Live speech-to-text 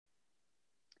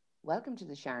Welcome to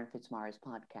the Sharon Fitzmaurice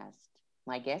podcast.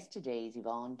 My guest today is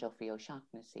Yvonne Duffy O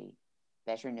Shaughnessy,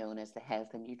 better known as the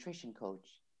Health and Nutrition Coach.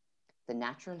 The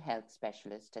natural health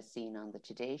specialist as seen on the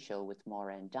Today Show with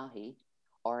Maura and Dahi,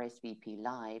 RSVP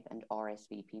Live and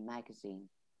RSVP Magazine.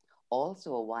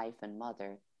 Also a wife and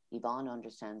mother, Yvonne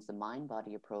understands the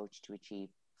mind-body approach to achieve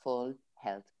full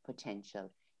health potential.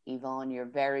 Yvonne, you're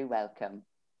very welcome.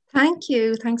 Thank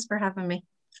you. Thanks for having me.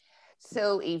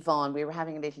 So, Yvonne, we were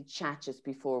having a little chat just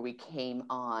before we came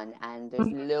on, and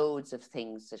there's loads of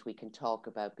things that we can talk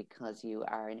about because you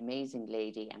are an amazing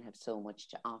lady and have so much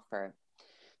to offer.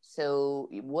 So,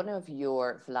 one of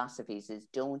your philosophies is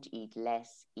don't eat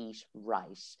less, eat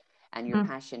right. And your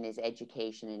passion is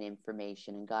education and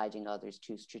information and guiding others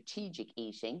to strategic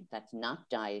eating, that's not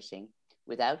dieting,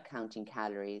 without counting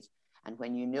calories. And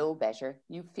when you know better,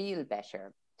 you feel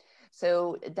better.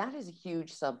 So that is a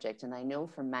huge subject. And I know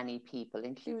for many people,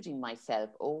 including myself,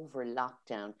 over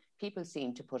lockdown, people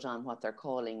seem to put on what they're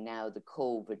calling now the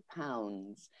COVID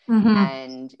pounds.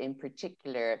 And in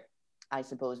particular, I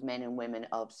suppose men and women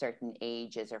of certain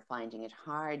ages are finding it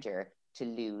harder to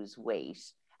lose weight.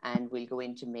 And we'll go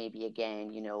into maybe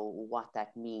again, what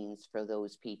that means for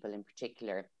those people in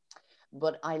particular.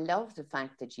 But I love the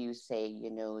fact that you say,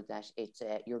 that it's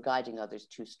you're guiding others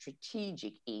to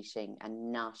strategic eating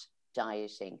and not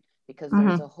dieting, because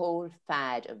there's a whole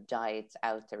fad of diets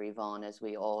out there, Yvonne, as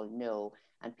we all know,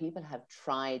 and people have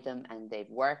tried them and they've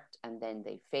worked and then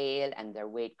they fail and their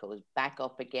weight goes back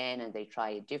up again and they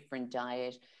try a different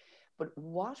diet. But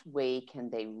what way can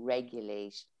they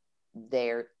regulate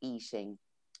their eating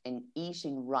and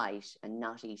eating right and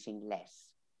not eating less?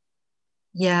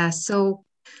 Yeah, so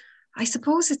I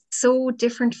suppose it's so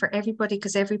different for everybody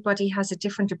because everybody has a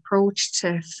different approach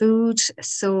to food.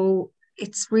 So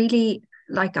it's really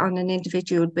like on an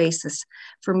individual basis.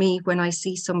 For me, when I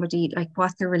see somebody, like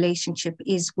what their relationship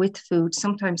is with food,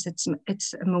 sometimes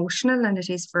it's emotional, and it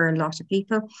is for a lot of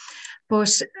people.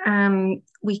 But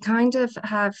we kind of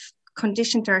have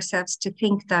conditioned ourselves to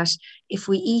think that if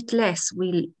we eat less,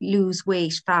 we'll lose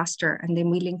weight faster, and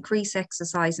then we'll increase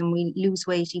exercise and we'll lose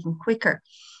weight even quicker.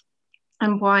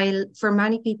 And while for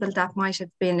many people that might have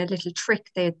been a little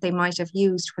trick that they might have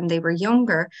used when they were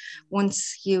younger,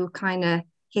 once you kind of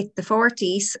hit the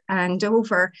 40s and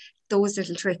over, those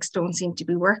little tricks don't seem to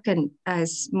be working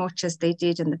as much as they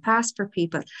did in the past for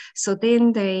people. So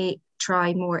then they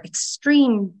try more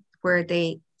extreme, where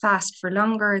they fast for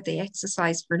longer, they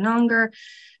exercise for longer,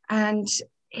 and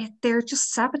they're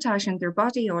just sabotaging their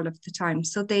body all of the time.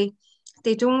 So they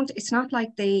don't, it's not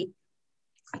like they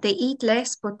eat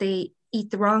less, but they eat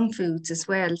the wrong foods as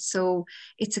well. So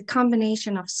it's a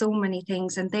combination of so many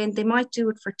things. And then they might do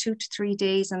it for 2 to 3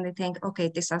 days and they think,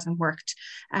 okay, this hasn't worked.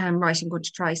 Right, I'm going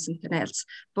to try something else.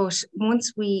 But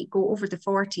once we go over the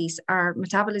 40s, our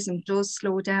metabolism does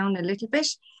slow down a little bit.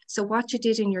 So what you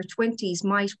did in your 20s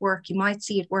might work. You might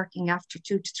see it working after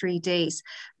 2 to 3 days.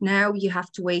 Now you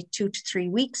have to wait 2 to 3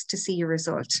 weeks to see your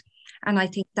result. And I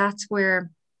think that's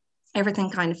where everything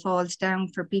kind of falls down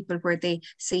for people, where they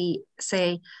say,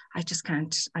 I just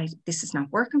can't, this is not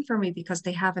working for me, because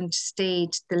they haven't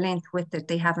stayed the length with it.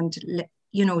 They haven't,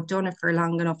 done it for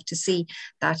long enough to see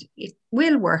that it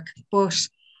will work. But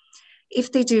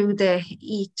if they do the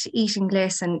eating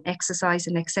less and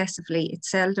exercising excessively, it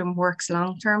seldom works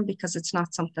long term, because it's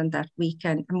not something that we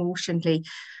can emotionally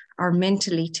or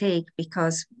mentally take,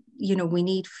 because, we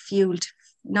need fuel to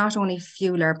not only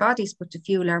fuel our bodies, but to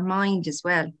fuel our mind as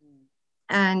well.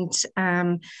 And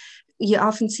you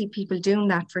often see people doing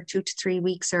that for 2 to 3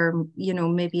 weeks, or,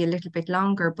 maybe a little bit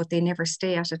longer, but they never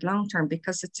stay at it long term,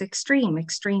 because it's extreme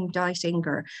dieting,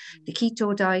 or the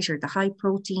keto diet, or the high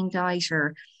protein diet,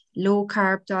 or low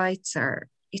carb diets, or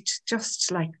it's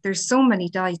just like there's so many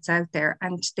diets out there,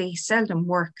 and they seldom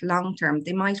work long term.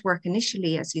 They might work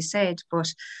initially, as you said,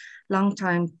 but long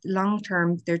term,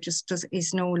 there just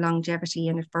is no longevity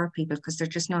in it for people, because they're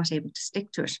just not able to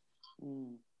stick to it.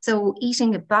 So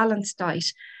eating a balanced diet,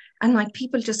 and like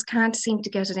people just can't seem to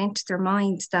get it into their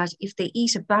minds that if they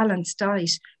eat a balanced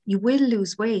diet, you will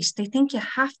lose weight. They think you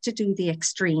have to do the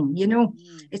extreme,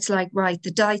 It's like, right, the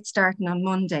diet starting on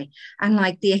Monday, and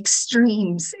like the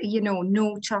extremes,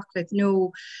 no chocolate,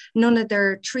 none of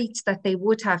their treats that they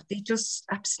would have. They just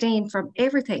abstain from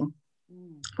everything.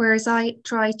 Whereas I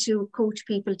try to coach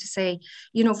people to say,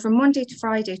 from Monday to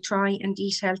Friday, try and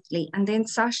eat healthily. And then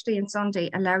Saturday and Sunday,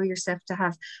 allow yourself to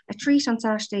have a treat on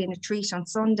Saturday and a treat on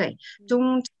Sunday.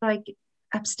 Don't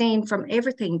abstain from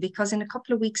everything, because in a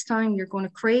couple of weeks' time, you're going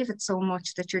to crave it so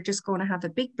much that you're just going to have a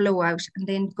big blowout and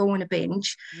then go on a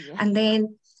binge. And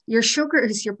then your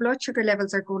sugars, your blood sugar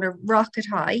levels are going to rocket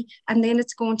high, and then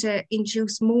it's going to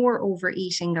induce more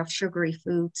overeating of sugary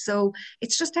food. So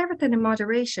it's just everything in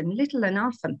moderation, little and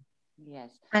often.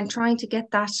 Yes. And trying to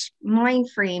get that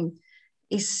mind frame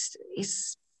is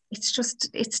it's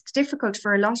difficult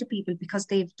for a lot of people because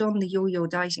they've done the yo-yo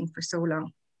dieting for so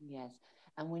long. Yes.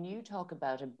 And when you talk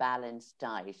about a balanced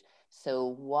diet,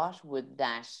 so what would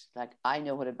that, like, I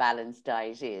know what a balanced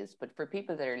diet is, but for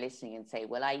people that are listening and say,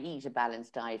 well, I eat a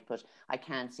balanced diet, but I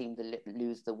can't seem to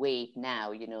lose the weight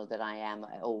now, you know, that I am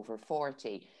over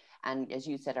 40. And as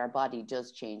you said, our body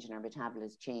does change and our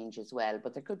metabolism change as well,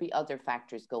 but there could be other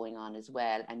factors going on as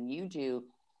well. And you do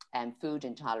food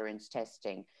intolerance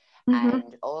testing. Mm-hmm.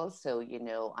 And also, you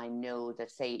know, I know that,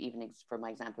 say, even for my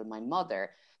example, my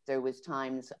mother, there was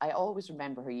times, I always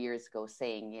remember her years ago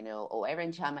saying, you know, oh,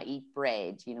 every time I eat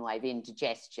bread, you know, I've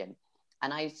indigestion.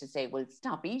 And I used to say, well,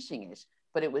 stop eating it.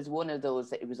 But it was one of those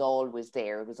that it was always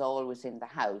there. It was always in the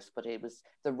house, but it was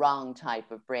the wrong type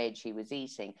of bread she was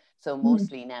eating. So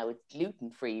mostly now it's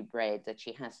gluten-free bread that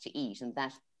she has to eat. And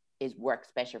that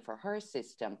works better for her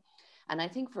system. And I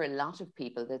think for a lot of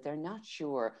people that they're not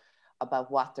sure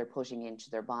about what they're putting into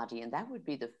their body. And that would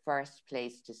be the first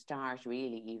place to start,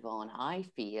 really, Yvonne, I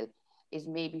feel, is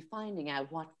maybe finding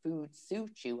out what foods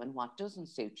suit you and what doesn't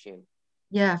suit you.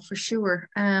 Yeah, for sure.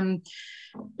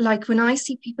 Like when I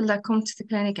see people that come to the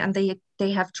clinic and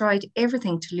they have tried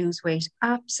everything to lose weight,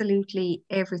 absolutely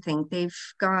everything. They've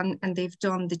gone and they've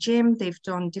done the gym, they've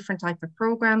done different type of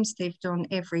programs, they've done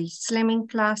every slimming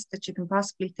class that you can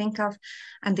possibly think of,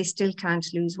 and they still can't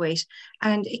lose weight.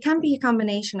 And it can be a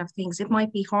combination of things. It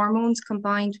might be hormones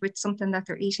combined with something that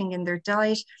they're eating in their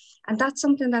diet. And that's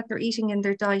something that they're eating in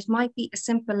their diet might be as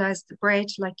simple as the bread,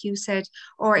 like you said,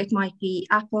 or it might be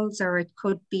apples, or it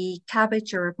could be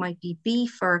cabbage, or it might be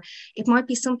beef, or it might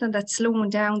be something that's slowing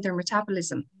down their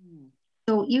metabolism.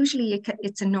 So usually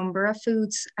it's a number of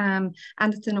foods, and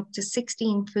it's an up to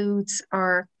 16 foods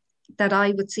or that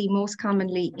I would see most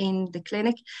commonly in the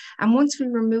clinic. And once we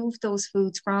remove those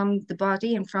foods from the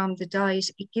body and from the diet,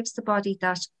 it gives the body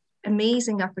that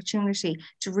amazing opportunity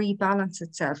to rebalance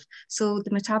itself. So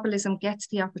the metabolism gets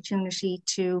the opportunity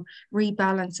to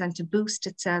rebalance and to boost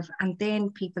itself, and then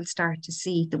people start to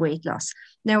see the weight loss.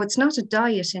 Now, it's not a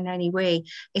diet in any way,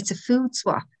 it's a food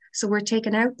swap. So we're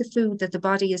taking out the food that the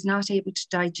body is not able to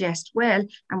digest well,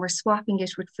 and we're swapping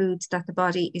it with foods that the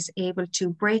body is able to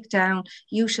break down,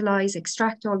 utilize,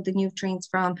 extract all the nutrients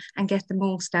from, and get the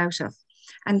most out of.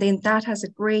 And then that has a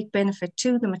great benefit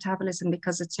to the metabolism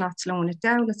because it's not slowing it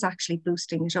down, it's actually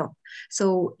boosting it up.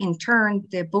 So in turn,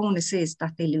 the bonus is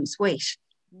that they lose weight.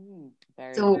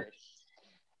 Very So good.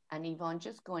 And Yvonne,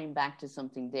 just going back to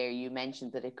something there, you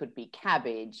mentioned that it could be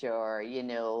cabbage or, you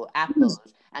know, apples.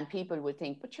 And people would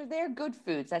think, but sure, they're good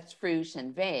foods. That's fruit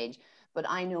and veg. But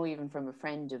I know even from a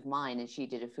friend of mine, and she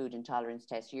did a food intolerance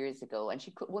test years ago, and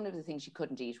one of the things she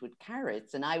couldn't eat was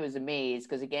carrots. And I was amazed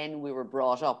because, again, we were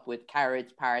brought up with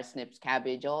carrots, parsnips,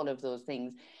 cabbage, all of those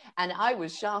things. And I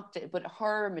was shocked, but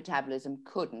her metabolism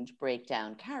couldn't break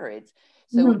down carrots.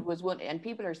 So it was one, and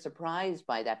people are surprised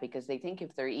by that because they think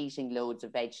if they're eating loads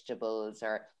of vegetables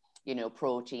or, you know,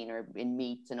 protein or in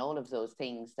meats and all of those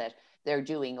things that they're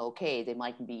doing okay. They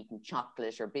mightn't be eating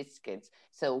chocolate or biscuits.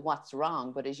 So what's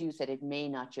wrong? But as you said, it may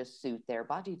not just suit their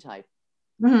body type.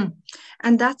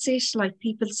 And that's it. Like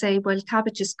people say, well,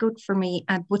 cabbage is good for me,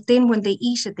 but then when they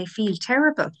eat it, they feel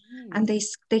terrible, and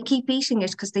they keep eating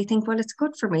it because they think, well, it's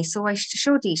good for me, so I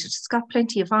should eat it. It's got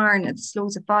plenty of iron and there's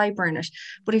loads of fiber in it.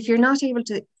 But if you're not able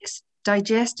to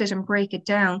digest it and break it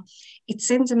down, it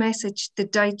sends a message. The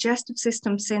digestive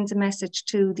system sends a message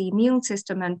to the immune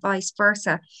system and vice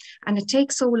versa. And it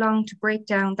takes so long to break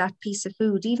down that piece of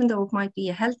food, even though it might be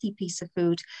a healthy piece of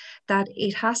food, that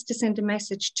it has to send a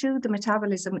message to the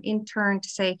metabolism in turn to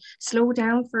say, slow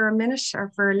down for a minute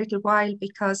or for a little while,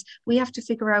 because we have to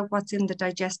figure out what's in the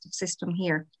digestive system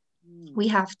here. We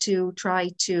have to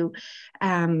try to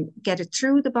get it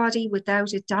through the body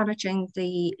without it damaging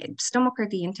the stomach or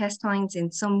the intestines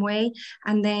in some way.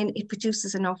 And then it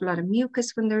produces an awful lot of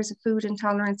mucus when there's a food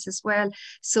intolerance as well.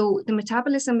 So the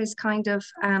metabolism is kind of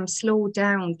slowed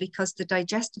down because the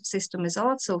digestive system is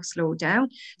also slowed down.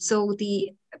 So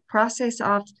the process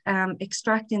of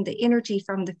extracting the energy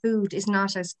from the food is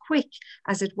not as quick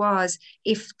as it was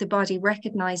if the body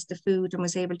recognized the food and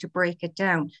was able to break it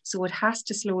down. So it has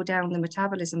to slow down the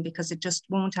metabolism because it just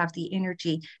won't have the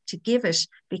energy to give it,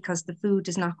 because the food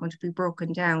is not going to be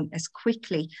broken down as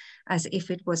quickly as if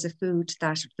it was a food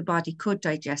that the body could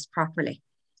digest properly.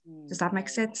 Does that make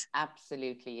sense?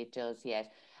 Absolutely, it does, yes.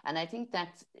 And I think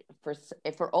that's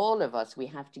for all of us, we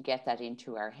have to get that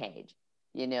into our head.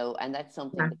 you know, and that's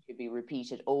something Yeah. that should be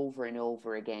repeated over and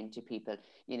over again to people,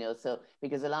 you know. So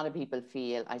because a lot of people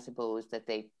feel, I suppose, that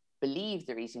they believe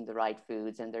they're eating the right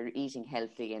foods and they're eating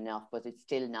healthy enough, but it's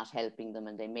still not helping them,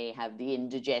 and they may have the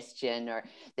indigestion, or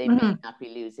they may Mhm. not be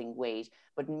losing weight,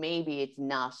 but maybe it's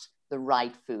not the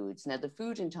right foods. Now, the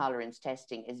food intolerance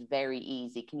testing is very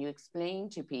easy. Can you explain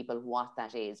to people what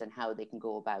that is and how they can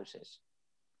go about it?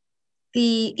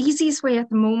 The easiest way at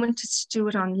the moment is to do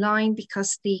it online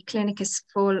because the clinic is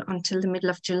full until the middle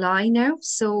of July now.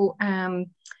 So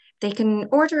they can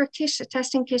order a kit, a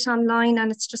testing kit online,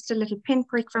 and it's just a little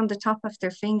pinprick from the top of their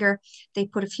finger. They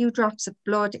put a few drops of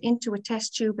blood into a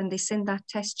test tube and they send that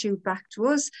test tube back to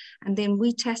us. And then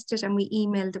we test it and we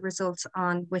email the results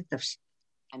on with it.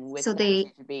 And with So that, they,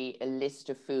 it'll be a list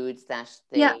of foods that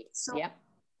yeah, they, so yep.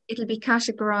 it'll be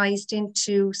categorized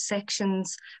into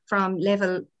sections from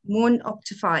level 1 up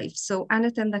to 5. So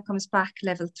anything that comes back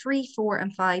level 3, 4,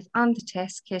 and 5 on the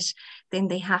test kit, then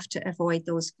they have to avoid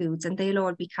those foods, and they'll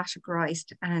all be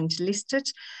categorized and listed.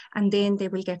 And then they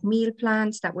will get meal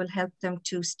plans that will help them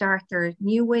to start their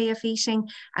new way of eating.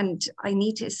 And I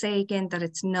need to say again that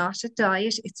it's not a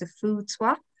diet, it's a food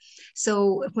swap.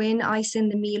 So when I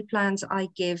send the meal plans, I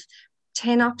give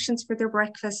 10 options for their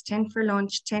breakfast, 10 for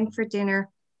lunch, 10 for dinner,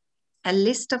 a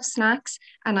list of snacks,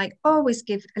 and I always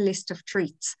give a list of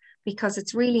treats because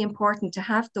it's really important to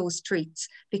have those treats,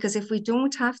 because if we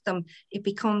don't have them, it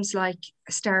becomes like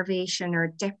a starvation or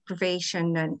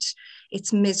deprivation, and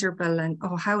it's miserable, and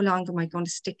oh, how long am I going to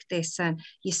stick this? And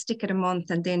you stick it a month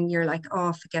and then you're like,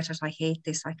 oh, forget it, I hate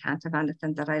this, I can't have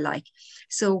anything that I like.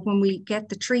 So when we get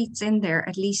the treats in there,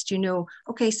 at least you know,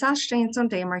 okay, Saturday and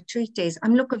Sunday are my treat days,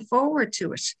 I'm looking forward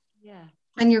to it, Yeah.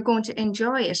 and you're going to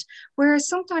enjoy it. Whereas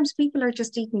sometimes people are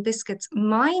just eating biscuits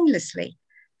mindlessly,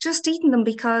 just eating them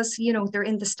because, you know, they're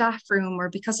in the staff room, or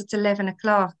because it's 11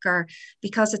 o'clock, or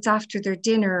because it's after their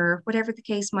dinner, or whatever the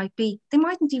case might be. They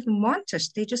mightn't even want it.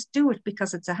 They just do it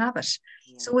because it's a habit.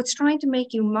 Yeah. So it's trying to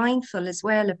make you mindful as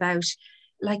well about,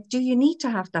 like, do you need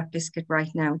to have that biscuit right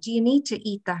now? Do you need to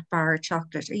eat that bar of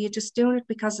chocolate? Are you just doing it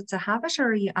because it's a habit, or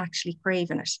are you actually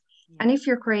craving it? Yeah. And if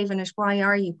you're craving it, why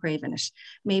are you craving it?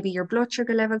 Maybe your blood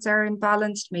sugar levels are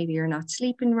imbalanced. Maybe you're not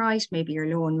sleeping right. Maybe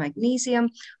you're low in magnesium.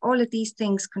 All of these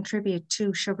things contribute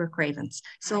to sugar cravings.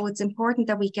 So it's important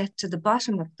that we get to the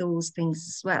bottom of those things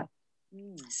as well.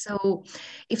 Mm. So,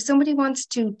 if somebody wants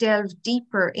to delve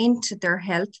deeper into their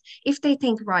health, if they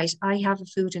think, right, I have a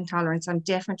food intolerance, I'm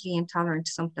definitely intolerant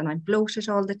to something, I'm bloated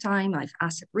all the time, I've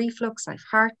acid reflux, I've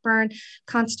heartburn,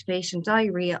 constipation,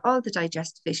 diarrhea, all the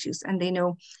digestive issues, and they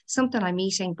know something I'm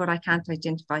eating, but I can't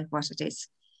identify what it is,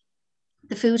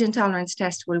 the food intolerance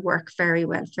test will work very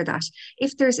well for that.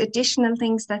 If there's additional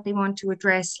things that they want to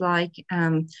address, like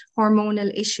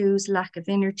hormonal issues, lack of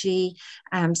energy,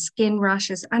 skin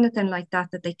rashes, anything like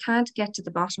that, that they can't get to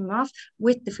the bottom of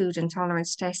with the food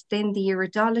intolerance test, then the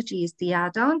iridology is the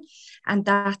add-on. And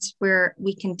that's where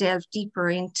we can delve deeper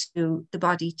into the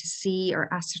body to see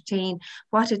or ascertain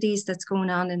what it is that's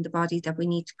going on in the body that we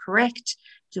need to correct.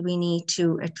 Do we need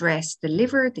to address the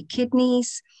liver, the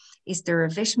kidneys? Is there a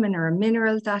vitamin or a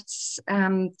mineral that's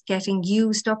getting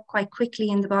used up quite quickly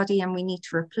in the body and we need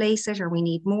to replace it, or we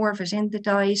need more of it in the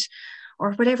diet,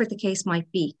 or whatever the case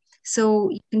might be? So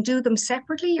you can do them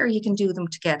separately or you can do them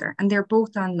together, and they're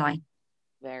both online.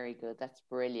 Very good. That's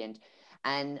brilliant.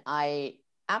 And I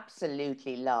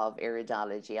absolutely love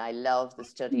iridology. I love the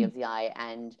study of the eye,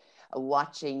 and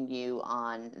watching you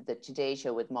on the Today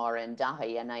Show with Maura and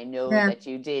Dahi. And I know Yeah. that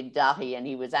you did Dahi, and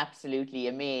he was absolutely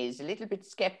amazed, a little bit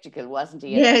skeptical, wasn't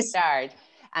he, at the Yes, start?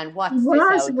 And it what's this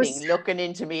was. It out was thing looking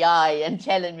into me eye and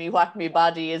telling me what my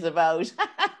body is about?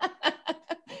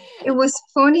 it was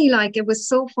funny, like it was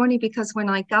so funny because when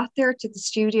I got there to the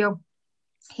studio,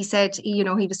 he said, you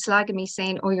know, he was slagging me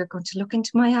saying, oh, you're going to look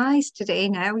into my eyes today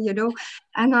now, you know.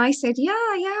 And I said, yeah,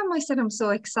 I am. I said, I'm so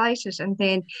excited. And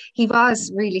then he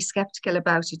was really skeptical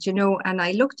about it, you know. And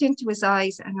I looked into his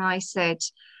eyes and I said,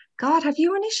 God, have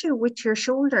you an issue with your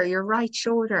shoulder, your right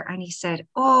shoulder? And he said,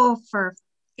 oh, for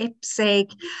ip's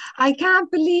sake, I can't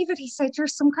believe it. He said, you're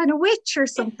some kind of witch or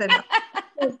something.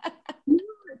 No,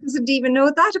 he doesn't even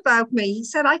know that about me. He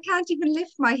said, I can't even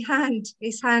lift my hand,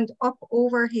 his hand up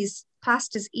over his,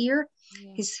 past his ear.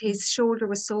 Yeah. His shoulder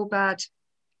was so bad.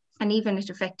 And even it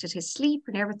affected his sleep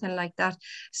and everything like that.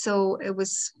 So it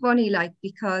was funny, like,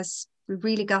 because we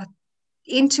really got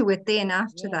into it then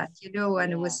after Yes. that, you know,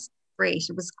 and it Yeah. was great.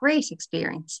 It was a great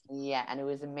experience. Yeah, and it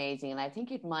was amazing. And I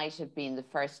think it might have been the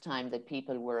first time that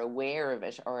people were aware of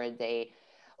it, or they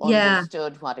Yeah.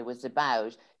 understood what it was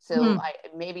about. So Mm.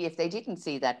 maybe if they didn't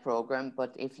see that program,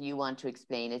 but if you want to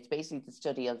explain, it's basically the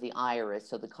study of the iris,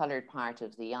 so the colored part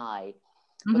of the eye.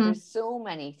 But Mm-hmm. there's so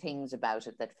many things about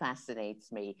it that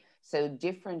fascinates me. So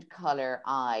different color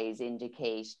eyes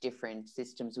indicate different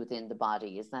systems within the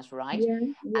body. Is that right? Yeah,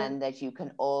 yeah, And that you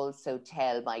can also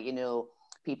tell by,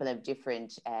 people have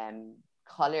different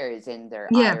colors in their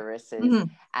yeah. irises, Mm-hmm.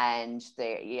 and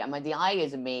I mean, the eye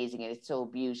is amazing and it's so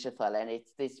beautiful, and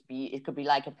it could be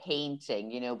like a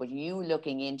painting, but you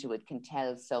looking into it can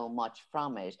tell so much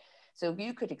from it. So if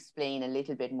you could explain a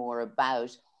little bit more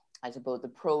about, I suppose, the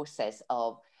process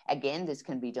of, again, this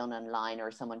can be done online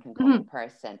or someone can come Mm-hmm. in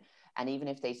person, and even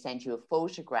if they sent you a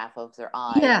photograph of their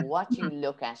eye, Yeah. what you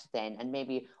look at then, and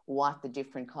maybe what the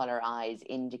different color eyes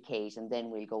indicate, and then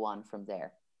we'll go on from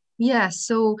there. Yeah,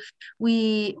 so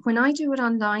when I do it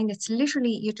online, it's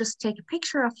literally you just take a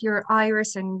picture of your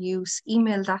iris and you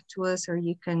email that to us, or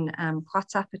you can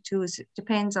WhatsApp it to us. It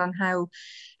depends on how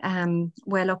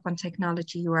well up on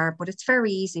technology you are, but it's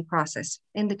very easy process.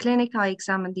 In the clinic, I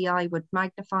examine the eye with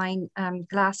magnifying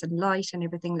glass and light and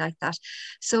everything like that.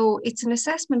 So it's an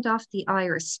assessment of the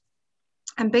iris.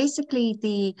 And basically,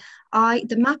 the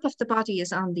map of the body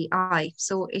is on the eye.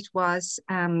 So it was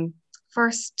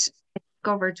first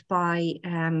discovered by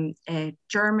a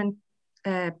German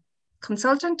uh,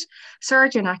 consultant,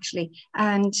 surgeon actually,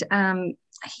 and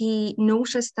he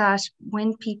noticed that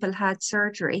when people had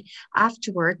surgery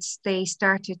afterwards, they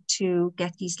started to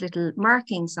get these little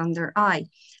markings on their eye.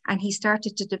 And he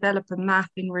started to develop a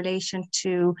map in relation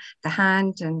to the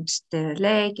hand and the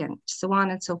leg and so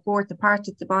on and so forth, the parts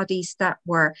of the bodies that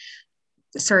were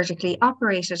surgically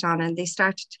operated on, and they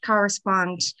started to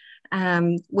correspond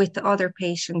with the other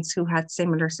patients who had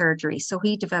similar surgery. So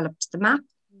he developed the map.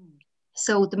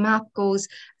 So the map goes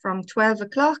from 12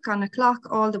 o'clock on a clock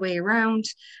all the way around,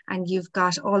 and you've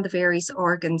got all the various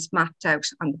organs mapped out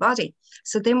on the body.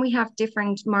 So then we have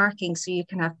different markings. So you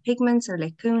can have pigments or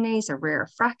lacunae or rare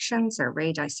fractions or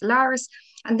radii solaris,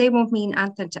 and they won't mean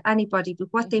anything to anybody, but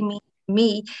what they mean to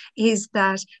me is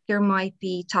that there might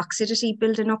be toxicity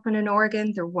building up in an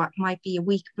organ, there might be a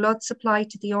weak blood supply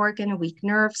to the organ, a weak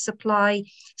nerve supply,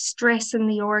 stress in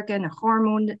the organ, a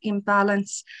hormone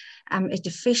imbalance, a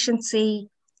deficiency,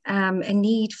 a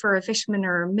need for a vitamin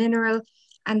or a mineral.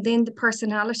 And then the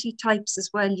personality types as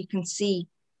well, you can see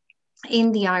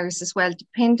in the iris as well,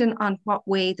 depending on what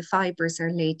way the fibers are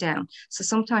laid down. So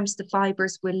sometimes the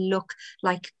fibers will look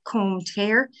like combed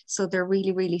hair. So they're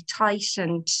really, really tight,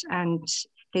 and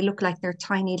they look like they're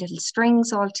tiny little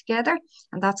strings all together.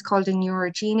 And that's called a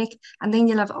neurogenic. And then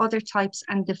you'll have other types,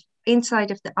 and the inside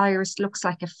of the iris looks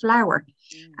like a flower.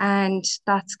 And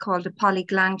that's called a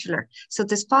polyglandular. So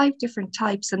there's 5 different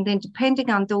types. And then depending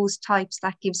on those types,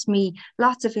 that gives me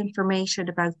lots of information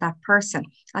about that person.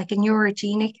 Like a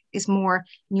neurogenic is more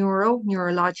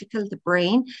neurological, the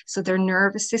brain. So their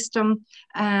nervous system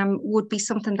would be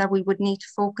something that we would need to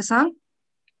focus on.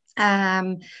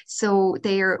 So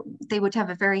they would have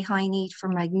a very high need for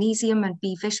magnesium and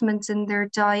B vitamins in their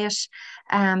diet.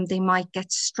 They might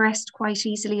get stressed quite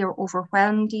easily or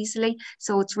overwhelmed easily.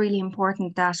 So it's really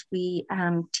important that we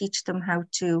teach them how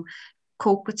to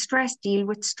cope with stress, deal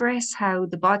with stress, how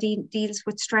the body deals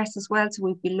with stress as well. So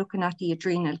we'll be looking at the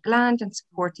adrenal gland and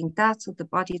supporting that so the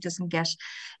body doesn't get,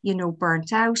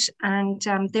 burnt out. And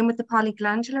then with the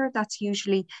polyglandular, that's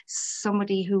usually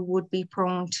somebody who would be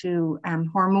prone to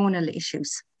hormonal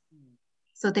issues.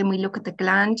 So then we look at the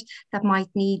gland that might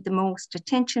need the most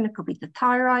attention. It could be the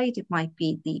thyroid, it might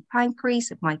be the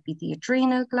pancreas, it might be the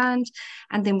adrenal gland.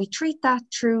 And then we treat that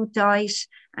through diet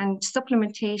and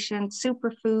supplementation,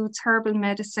 superfoods, herbal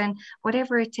medicine,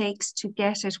 whatever it takes to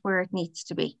get it where it needs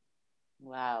to be.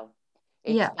 Wow.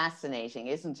 It's Yeah, fascinating,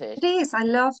 isn't it? it is. I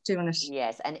love doing it.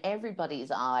 Yes, and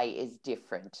everybody's eye is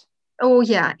different. Oh,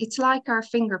 yeah, it's like our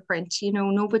fingerprint.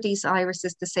 Nobody's iris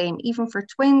is the same. Even for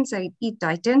twins,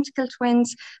 identical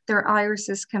twins, their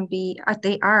irises can be,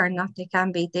 they are, not they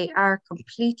can be, they are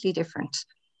completely different.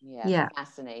 Yeah, Yeah.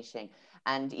 fascinating.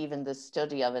 And even the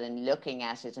study of it and looking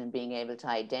at it and being able to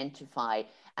identify.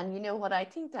 And you know what? I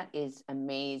think that is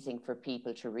amazing for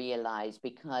people to realize,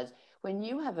 because when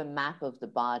you have a map of the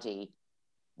body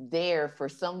there for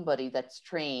somebody that's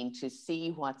trained to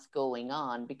see what's going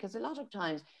on, because a lot of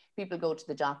times people go to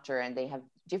the doctor and they have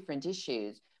different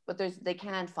issues, but they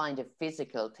can't find a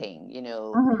physical thing,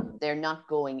 Mhm. they're not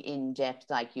going in depth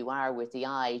like you are with the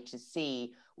eye to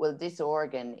see, well, this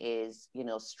organ is,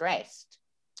 stressed,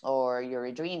 or your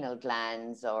adrenal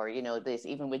glands, or, this,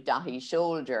 even with Dahi's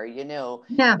shoulder,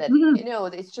 Yeah. that,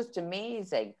 Mhm. it's just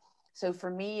amazing. So for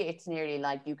me, it's nearly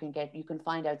like you can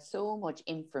find out so much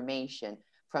information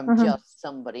from Mhm. just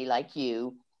somebody like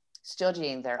you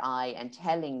studying their eye and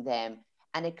telling them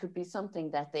And it could be something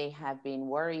that they have been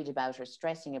worried about or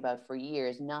stressing about for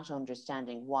years, not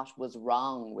understanding what was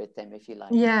wrong with them, if you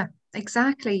like. Yeah,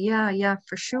 exactly. Yeah,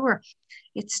 for sure.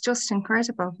 It's just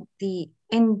incredible the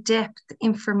in-depth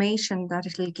information that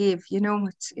it'll give,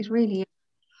 it really is.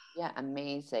 Yeah,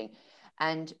 amazing.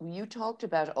 And you talked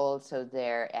about also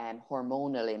their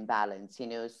hormonal imbalance,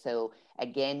 so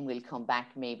again, we'll come back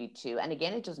maybe to, and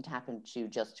again, it doesn't happen to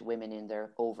just women in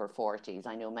their over 40s.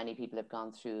 I know many people have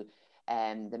gone through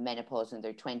the menopause in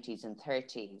their 20s and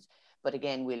 30s. But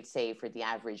again, we'll say for the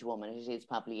average woman, it is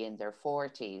probably in their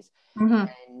 40s. Mhm.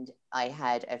 And I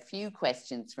had a few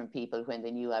questions from people when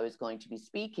they knew I was going to be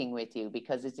speaking with you,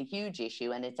 because it's a huge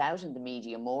issue and it's out in the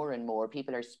media more and more.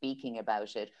 People are speaking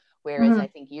about it. Whereas I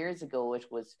Mhm. think years ago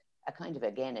it was a kind of,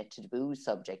 again, a taboo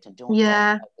subject, and don't talk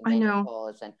Yeah, about the I know.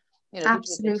 menopause, and, which was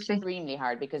Absolutely. extremely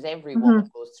hard because every woman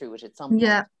Mhm. goes through it at some point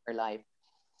Yeah. in her life.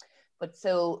 But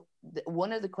so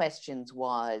one of the questions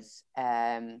was,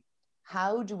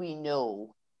 how do we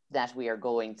know that we are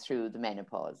going through the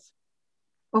menopause?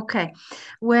 Okay.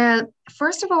 Well,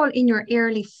 first of all, in your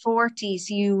early 40s,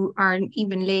 you are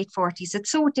even late 40s.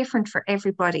 It's so different for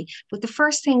everybody. But the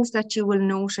first things that you will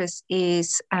notice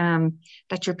is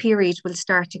that your period will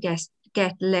start to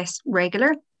get less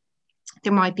regular.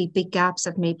 There might be big gaps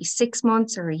of maybe 6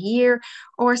 months or a year,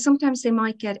 or sometimes they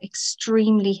might get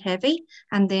extremely heavy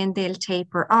and then they'll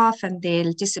taper off and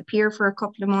they'll disappear for a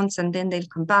couple of months and then they'll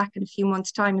come back in a few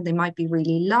months' time and they might be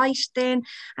really light then,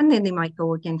 and then they might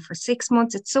go again for 6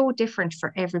 months. It's so different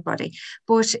for everybody.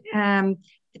 But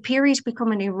the period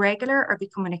becoming irregular or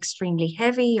becoming extremely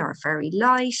heavy or very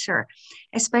light, or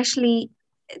especially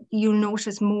you'll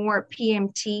notice more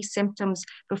PMT symptoms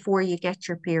before you get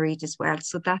your period as well.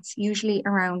 So that's usually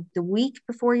around the week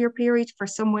before your period. For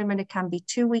some women, it can be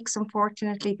 2 weeks,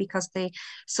 unfortunately, because they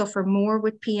suffer more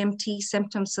with PMT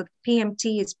symptoms. So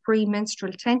PMT is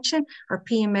premenstrual tension, or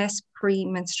PMS,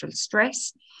 premenstrual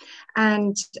stress.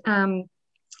 And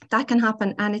that can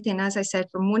happen anything, as I said,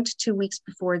 from 1 to 2 weeks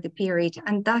before the period.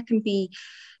 And that can be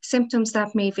symptoms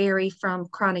that may vary from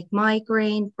chronic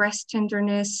migraine, breast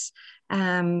tenderness,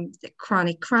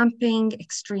 chronic cramping,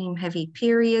 extreme heavy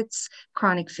periods,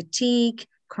 chronic fatigue,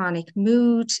 chronic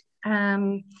mood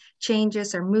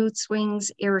changes or mood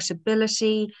swings,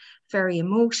 irritability, very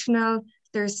emotional.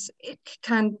 It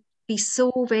can be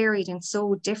so varied and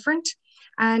so different.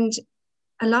 And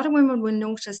a lot of women will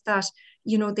notice that,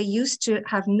 they used to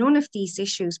have none of these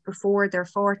issues before their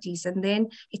 40s, and then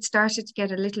it started to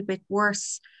get a little bit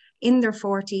worse in their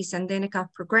 40s, and then it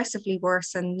got progressively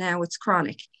worse, and now it's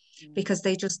chronic because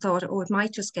they just thought, oh, it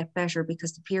might just get better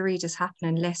because the period is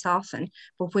happening less often.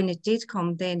 But when it did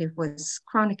come, then it was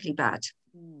chronically bad.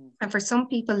 Mm. And for some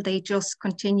people, they just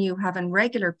continue having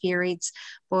regular periods,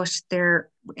 but they're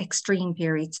extreme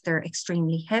periods. They're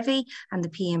extremely heavy, and the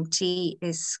PMT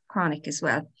is chronic as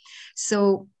well.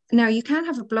 So now you can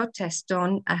have a blood test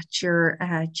done at your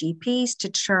GPs to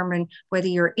determine whether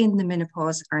you're in the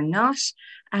menopause or not.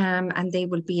 And they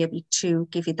will be able to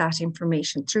give you that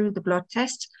information through the blood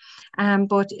test.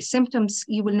 But symptoms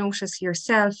you will notice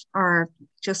yourself are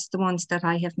just the ones that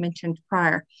I have mentioned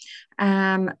prior.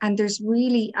 And there's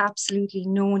really absolutely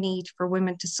no need for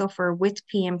women to suffer with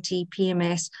PMT,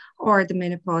 PMS, or the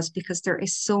menopause, because there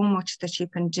is so much that you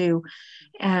can do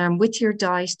with your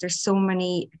diet. There's so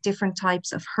many different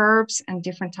types of herbs and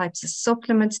different types of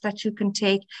supplements that you can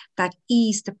take that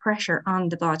ease the pressure on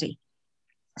the body.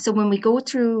 So when we go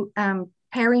through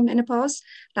perimenopause,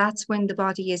 that's when the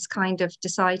body is kind of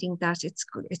deciding that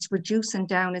it's reducing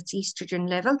down its estrogen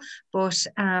level, but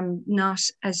not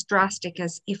as drastic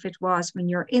as if it was when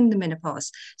you're in the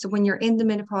menopause. So when you're in the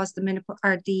menopause,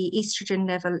 the estrogen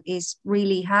level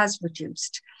has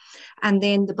reduced, and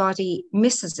then the body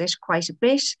misses it quite a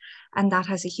bit, and that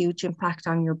has a huge impact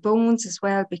on your bones as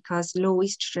well, because low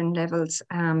estrogen levels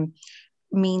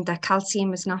mean that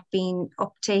calcium is not being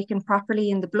uptaken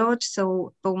properly in the blood,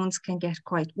 so bones can get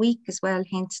quite weak as well,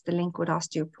 hence the link with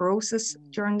osteoporosis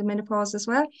during the menopause as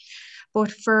well.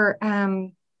 But for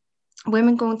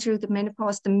women going through the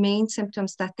menopause, the main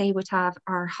symptoms that they would have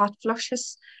are hot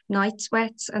flushes, night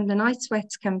sweats, and the night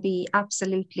sweats can be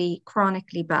absolutely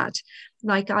chronically bad.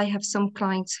 Like, I have some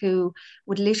clients who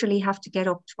would literally have to get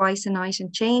up twice a night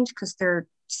and change because they're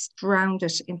drowned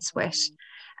in sweat.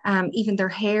 Even their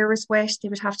hair is wet. They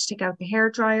would have to take out the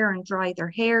hair dryer and dry their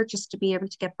hair just to be able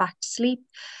to get back to sleep.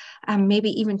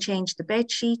 Maybe even change the bed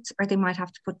sheets, or they might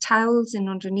have to put towels in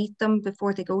underneath them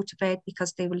before they go to bed,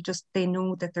 because they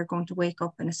know that they're going to wake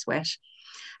up in a sweat.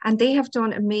 And they have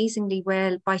done amazingly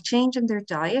well by changing their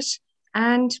diet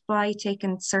and by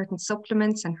taking certain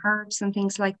supplements and herbs and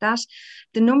things like that.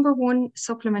 The number one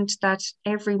supplement that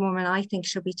every woman, I think,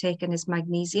 should be taking is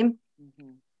magnesium.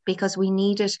 Mm-hmm. Because we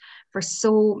need it for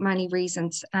so many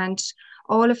reasons. And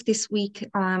all of this week,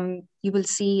 you will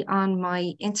see on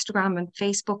my Instagram and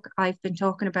Facebook, I've been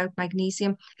talking about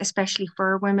magnesium, especially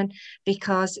for women,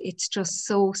 because it's just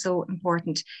so, so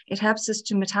important. It helps us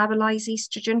to metabolize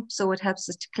estrogen, so it helps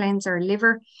us to cleanse our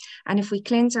liver. And if we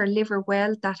cleanse our liver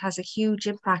well, that has a huge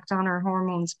impact on our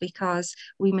hormones, because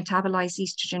we metabolize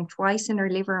estrogen twice in our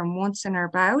liver and once in our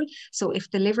bowel. So if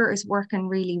the liver is working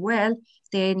really well,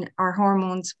 then our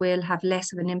hormones will have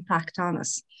less of an impact on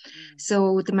us.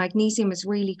 So the magnesium is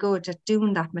really good at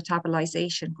doing that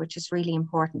metabolization, which is really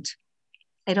important.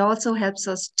 It also helps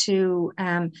us to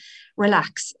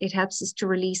relax. It helps us to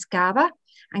release GABA,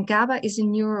 and GABA is a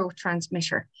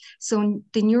neurotransmitter. So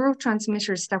the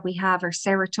neurotransmitters that we have are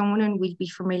serotonin, we'll be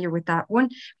familiar with that one,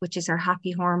 which is our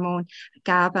happy hormone,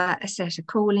 GABA,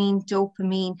 acetylcholine,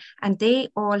 dopamine, and they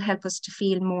all help us to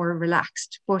feel more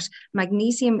relaxed. But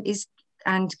magnesium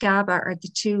and GABA are the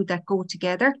two that go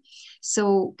together.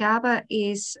 So GABA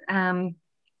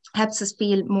helps us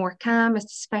feel more calm.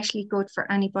 It's especially good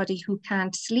for anybody who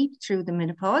can't sleep through the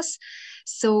menopause.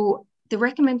 So the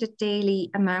recommended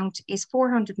daily amount is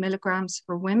 400 milligrams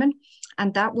for women,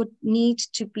 and that would need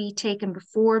to be taken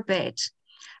before bed.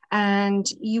 And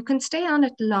you can stay on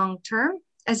it long term,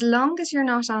 as long as you're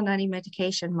not on any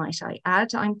medication, might I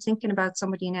add. I'm thinking about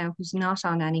somebody now who's not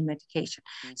on any medication.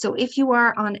 So if you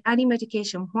are on any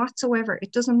medication whatsoever,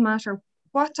 it doesn't matter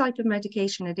what type of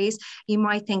medication it is, you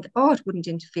might think, oh, it wouldn't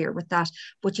interfere with that,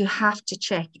 but you have to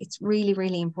check. It's really,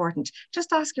 really important.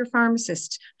 Just ask your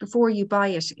pharmacist before you buy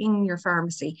it in your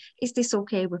pharmacy, is this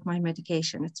okay with my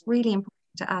medication? It's really important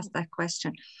to ask that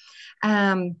question.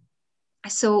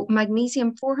 So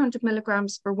magnesium, 400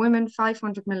 milligrams for women,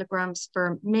 500 milligrams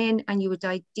for men, and you would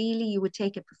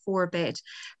take it before bed.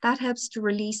 That helps to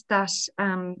release that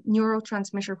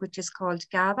neurotransmitter, which is called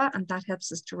GABA, and that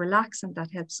helps us to relax and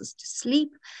that helps us to sleep.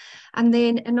 And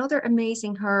then another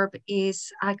amazing herb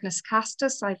is Agnus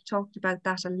castus. I've talked about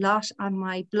that a lot on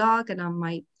my blog and on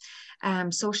my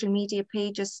social media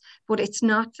pages, but it's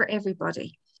not for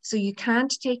everybody. So you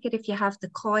can't take it if you have the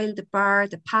coil, the bar,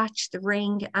 the patch, the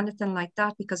ring, anything like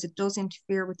that, because it does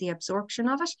interfere with the absorption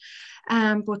of it.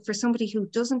 But for somebody who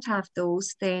doesn't have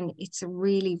those, then it's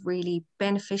really, really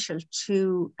beneficial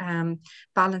to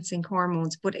balancing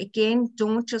hormones. But again,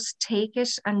 don't just take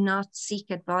it and not seek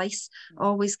advice.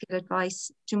 Always get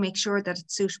advice to make sure that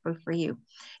it's suitable for you.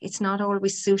 It's not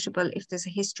always suitable if there's a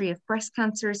history of breast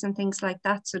cancers and things like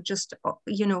that. So just,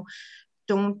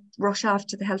 don't rush off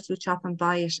to the health food shop and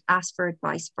buy it. Ask for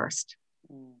advice first.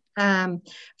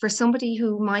 For somebody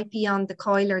who might be on the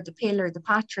coil or the pill or the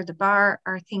patch or the bar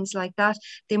or things like that,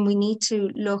 then we need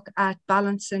to look at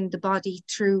balancing the body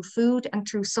through food and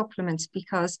through supplements,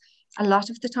 because a lot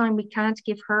of the time we can't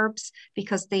give herbs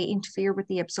because they interfere with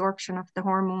the absorption of the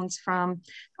hormones from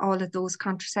all of those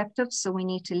contraceptives. So we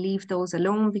need to leave those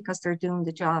alone because they're doing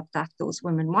the job that those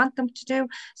women want them to do.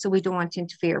 So we don't want to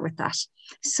interfere with that.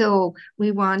 So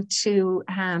we want to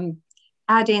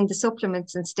add in the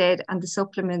supplements instead, and the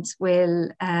supplements will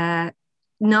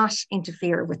not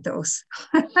interfere with those.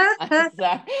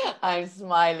 I'm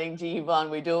smiling to Yvonne.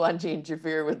 We don't want to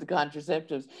interfere with the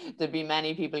contraceptives. There'll be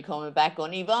many people coming back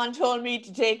on, Yvonne told me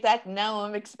to take that, now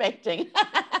I'm expecting.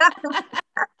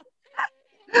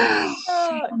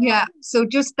 Yeah, so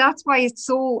just that's why it's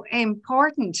so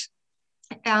important.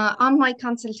 On my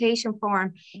consultation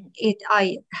form,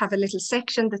 I have a little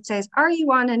section that says, are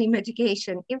you on any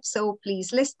medication? If so,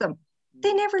 please list them.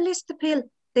 They never list the pill.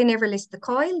 They never list the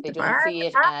coil, they the don't bar, see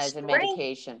it patch, as a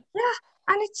medication. Yeah,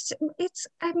 and it's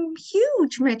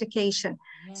huge medication.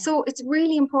 Yeah. So it's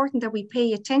really important that we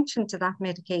pay attention to that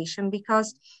medication,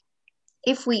 because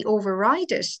if we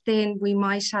override it, then we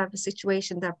might have a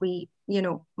situation that we,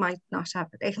 might not have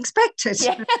expected.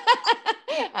 Yeah.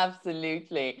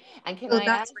 Absolutely. And can I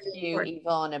ask really you, important,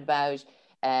 Yvonne, about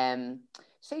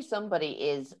say somebody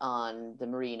is on the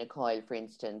Mirena coil, for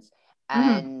instance,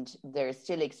 and they're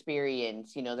still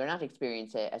they're not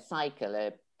experiencing a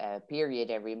cycle, a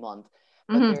period every month,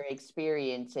 but they're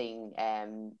experiencing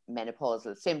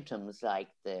menopausal symptoms like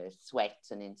the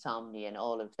sweats and insomnia and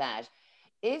all of that.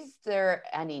 Is there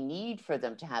any need for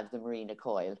them to have the Mirena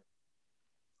coil?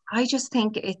 I just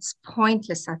think it's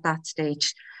pointless at that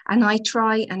stage. And I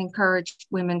try and encourage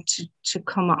women to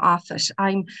come off it.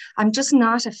 I'm just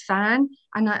not a fan.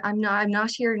 And I'm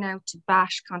not here now to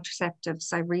bash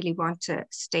contraceptives. I really want to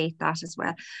state that as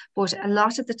well. But a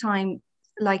lot of the time,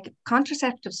 like,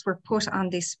 contraceptives were put on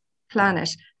this planet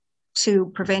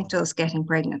to prevent us getting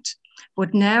pregnant.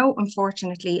 But now,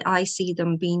 unfortunately, I see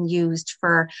them being used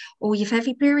for, oh, you've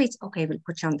heavy periods. Okay, we'll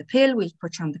put you on the pill, we'll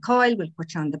put you on the coil, we'll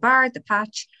put you on the bar, the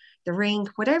patch, the ring,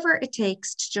 whatever it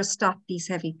takes to just stop these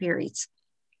heavy periods.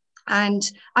 And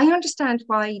I understand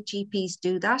why GPs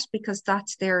do that, because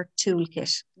that's their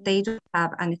toolkit. They don't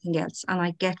have anything else. And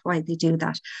I get why they do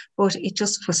that. But it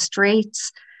just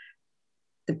frustrates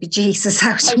the bejesus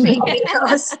out of me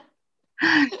because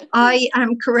I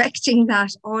am correcting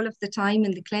that all of the time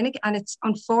in the clinic. And it's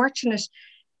unfortunate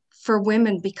for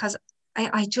women because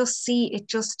I just see it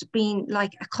just being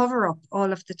like a cover up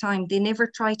all of the time. They never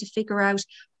try to figure out,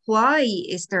 why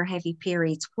is there heavy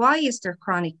periods? Why is there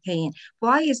chronic pain?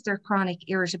 Why is there chronic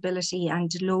irritability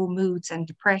and low moods and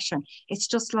depression? It's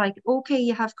just like, okay,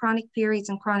 you have chronic periods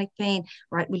and chronic pain,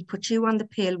 right? We'll put you on the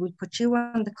pill, we'll put you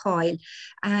on the coil.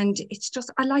 And it's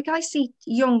just, I see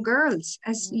young girls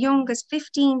as young as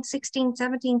 15, 16,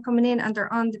 17 coming in and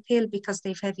they're on the pill because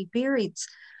they've heavy periods.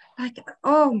 Like,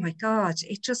 oh my God,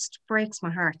 it just breaks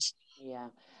my heart. Yeah.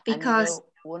 And Because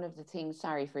one of the things,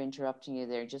 sorry for interrupting you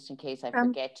there, just in case I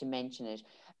forget to mention it,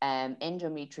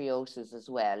 endometriosis as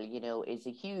well, is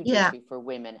a huge yeah, issue for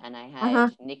women. And I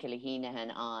had Nicola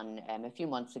Heenahan on a few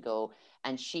months ago,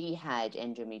 and she had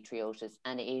endometriosis,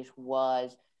 and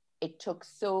it took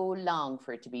so long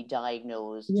for it to be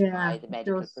diagnosed yeah, by the it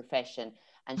medical does. profession.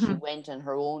 And she went on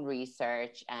her own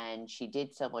research and she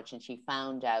did so much, and she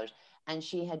found out, and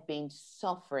she had been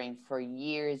suffering for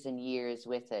years and years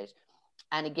with it.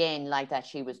 And again, like that,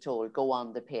 she was told, go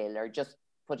on the pill or just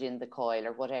put in the coil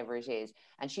or whatever it is.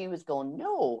 And she was going,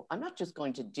 no, I'm not just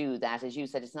going to do that. As you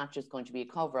said, it's not just going to be a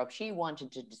cover up. She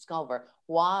wanted to discover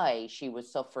why she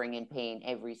was suffering in pain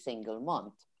every single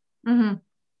month. Mm-hmm.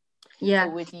 Yeah.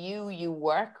 So with you, you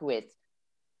work with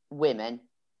women,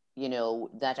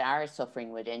 that are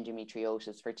suffering with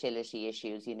endometriosis, fertility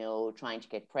issues, trying to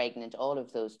get pregnant, all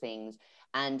of those things,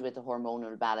 and with the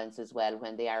hormonal balance as well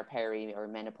when they are peri or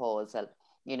menopausal,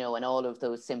 and all of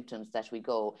those symptoms that we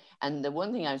go. And the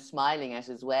one thing I'm smiling at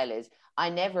as well is I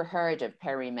never heard of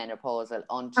perimenopausal I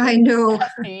until the know.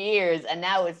 last few years. And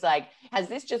now it's like, has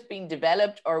this just been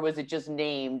developed, or was it just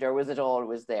named, or was it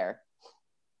always there?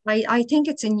 I think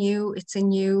it's a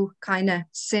new kind of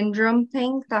syndrome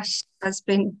thing that has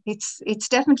been, it's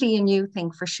definitely a new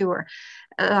thing for sure.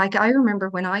 Like I remember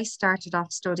when I started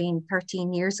off studying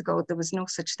 13 years ago, there was no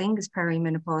such thing as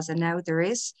perimenopause, and now there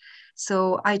is.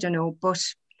 So I don't know, but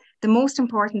the most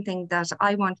important thing that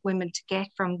I want women to get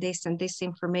from this and this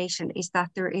information is that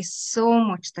there is so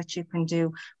much that you can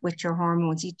do with your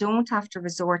hormones. You don't have to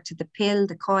resort to the pill,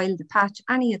 the coil, the patch,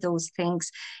 any of those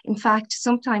things. In fact,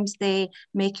 sometimes they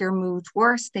make your mood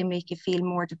worse. They make you feel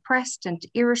more depressed and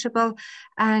irritable.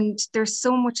 And there's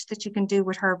so much that you can do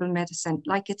with herbal medicine.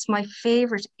 Like, it's my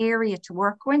favorite area to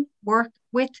work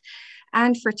with,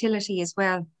 and fertility as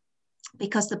well,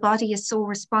 because the body is so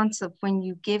responsive. When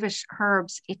you give it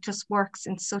herbs, it just works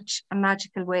in such a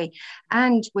magical way.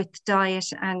 And with diet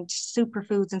and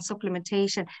superfoods and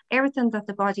supplementation, everything that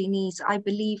the body needs, I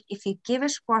believe if you give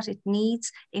it what it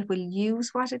needs, it will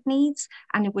use what it needs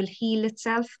and it will heal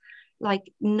itself.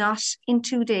 Like, not in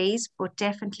 2 days, but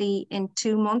definitely in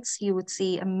 2 months, you would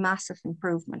see a massive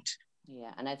improvement.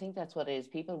 Yeah, and I think that's what it is.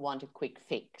 People want a quick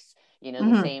fix, the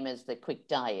Mm-hmm. same as the quick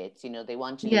diets, they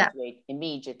want to lose Yeah, weight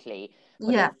immediately. But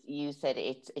as yeah. you said,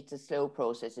 it's a slow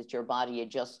process. It's your body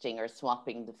adjusting or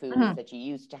swapping the foods Mm-hmm. that you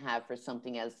used to have for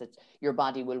something else that your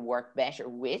body will work better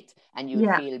with and you'll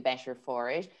Yeah. feel better for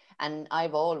it. And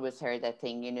I've always heard that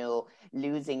thing,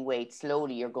 losing weight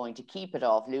slowly, you're going to keep it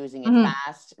off. Losing it Mm-hmm.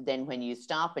 fast, then when you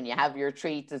stop and you have your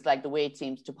treats, it's like the weight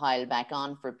seems to pile back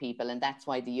on for people. And that's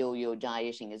why the yo-yo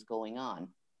dieting is going on.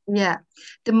 Yeah,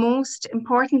 the most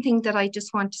important thing that I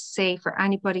just want to say for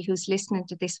anybody who's listening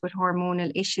to this with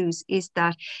hormonal issues is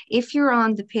that if you're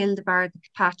on the pill, the bar, the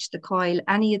patch, the coil,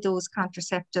 any of those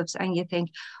contraceptives, and you think,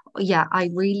 "Oh, yeah,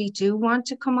 I really do want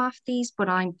to come off these, but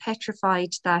I'm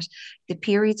petrified that the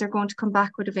periods are going to come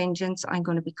back with a vengeance. I'm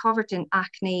going to be covered in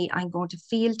acne. I'm going to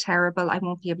feel terrible. I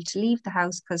won't be able to leave the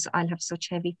house because I'll have such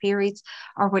heavy periods,"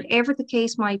 or whatever the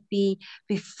case might be,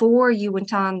 before you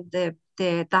went on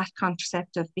that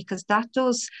contraceptive, because that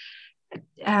does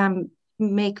um,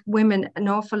 make women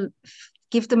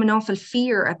give them an awful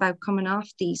fear about coming off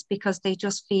these, because they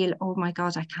just feel, oh my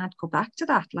God, I can't go back to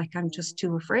that. Like, I'm just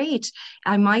too afraid.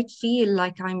 I might feel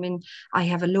like I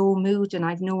have a low mood and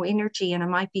I've no energy and I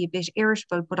might be a bit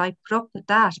irritable, but I put up with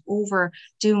that over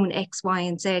doing X, Y,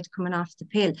 and Z coming off the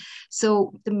pill.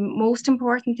 So the most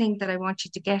important thing that I want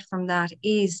you to get from that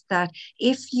is that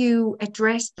if you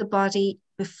address the body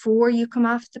before you come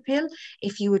off the pill.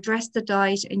 If you address the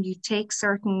diet and you take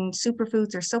certain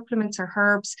superfoods or supplements or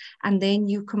herbs, and then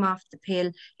you come off the pill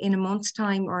in a month's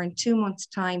time or in 2 months'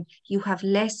 time, you have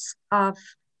less of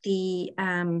the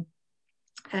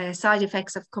side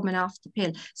effects of coming off the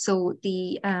pill. So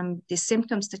the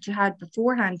symptoms that you had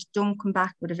beforehand don't come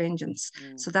back with a vengeance.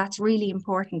 So that's really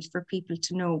important for people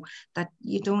to know, that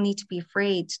you don't need to be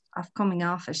afraid of coming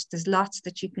off it. There's lots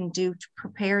that you can do to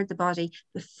prepare the body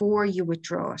before you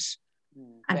withdraw it.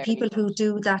 And people who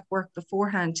do that work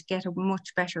beforehand get a much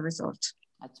better result.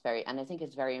 And I think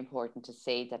it's very important to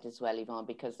say that as well, Yvonne,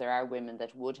 because there are women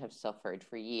that would have suffered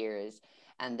for years.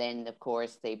 And then, of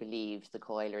course, they believe the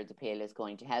coil or the pill is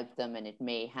going to help them, and it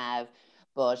may have.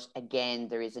 But again,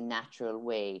 there is a natural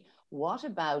way. What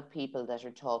about people that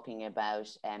are talking about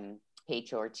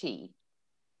HRT?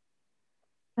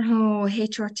 Oh,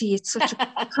 HRT, it's such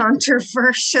a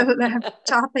controversial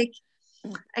topic.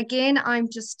 Again, I'm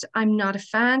not a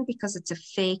fan, because it's a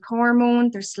fake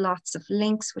hormone. There's lots of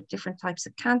links with different types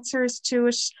of cancers to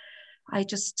it.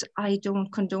 I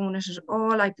don't condone it at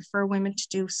all. I prefer women to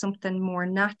do something more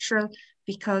natural,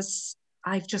 because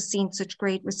I've just seen such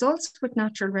great results with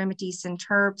natural remedies and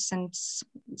herbs and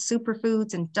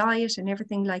superfoods and diet and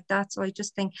everything like that. So I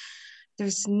just think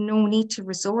there's no need to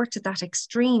resort to that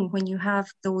extreme when you have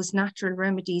those natural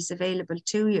remedies available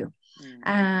to you.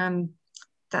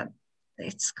 That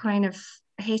it's kind of,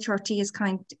 HRT is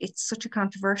it's such a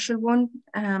controversial one.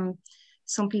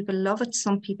 Some people love it,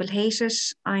 some people hate it.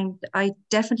 I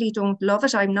definitely don't love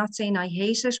it. I'm not saying I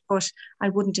hate it, but I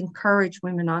wouldn't encourage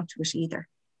women onto it either.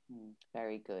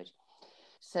 Very good.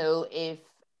 So if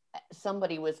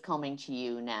somebody was coming to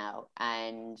you now,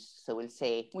 and so we'll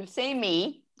say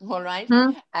me, all right?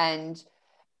 And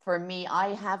for me,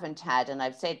 I haven't had, and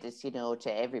I've said this, to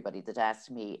everybody that asks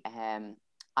me,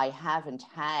 I haven't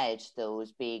had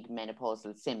those big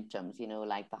menopausal symptoms,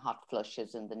 like the hot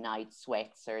flushes and the night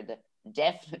sweats, or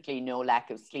definitely no lack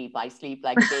of sleep. I sleep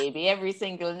like a baby every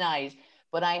single night,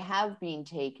 but I have been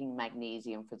taking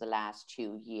magnesium for the last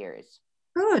 2 years.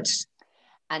 Good.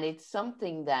 And it's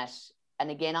something that, and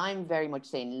again, I'm very much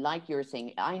saying, like you're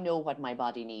saying, I know what my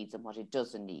body needs and what it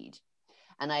doesn't need.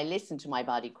 And I listen to my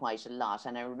body quite a lot.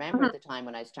 And I remember the time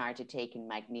when I started taking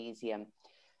magnesium,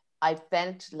 I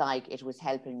felt like it was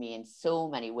helping me in so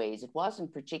many ways. It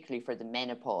wasn't particularly for the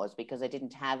menopause, because I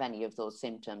didn't have any of those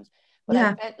symptoms. But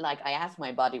I felt like I asked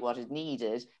my body what it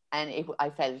needed, and I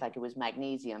felt like it was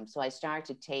magnesium. So I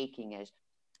started taking it,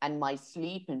 and my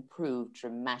sleep improved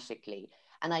dramatically.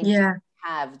 And I didn't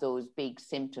have those big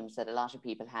symptoms that a lot of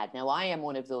people had. Now, I am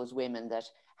one of those women that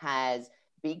has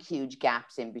big, huge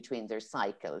gaps in between their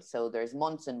cycles. So there's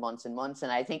months and months and months,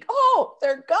 and I think, oh,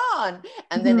 they're gone.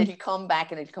 And then it'll come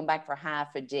back, and it'll come back for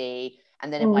half a day.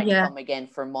 And then it might come again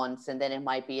for months. And then it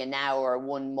might be an hour,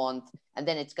 1 month, and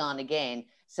then it's gone again.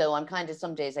 So I'm kind of,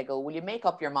 some days I go, will you make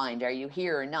up your mind? Are you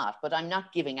here or not? But I'm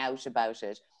not giving out about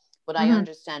it. But I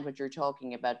understand what you're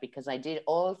talking about, because I did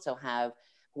also have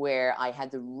where I had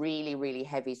the really, really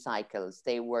heavy cycles.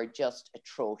 They were just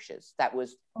atrocious. That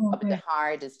was probably the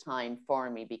hardest time for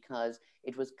me, because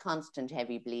it was constant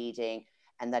heavy bleeding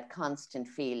and that constant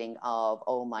feeling of,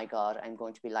 oh my God, I'm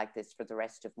going to be like this for the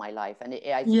rest of my life. And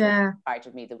I suppose part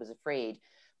of me that was afraid.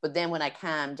 But then when I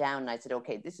calmed down, I said,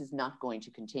 okay, this is not going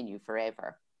to continue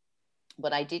forever.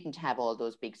 But I didn't have all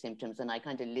those big symptoms, and I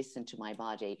kind of listened to my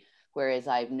body. Whereas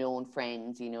I've known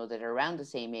friends, that are around the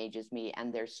same age as me,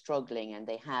 and they're struggling, and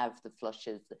they have the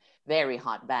flushes, very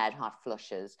bad hot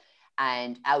flushes,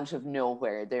 and out of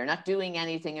nowhere, they're not doing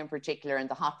anything in particular, and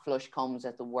the hot flush comes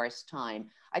at the worst time.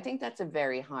 I think that's a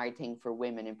very hard thing for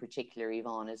women in particular,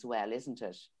 Yvonne, as well, isn't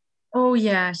it? Oh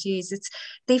yeah, geez,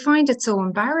 they find it so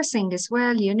embarrassing as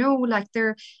well, like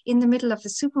they're in the middle of the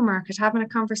supermarket having a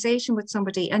conversation with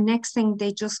somebody, and next thing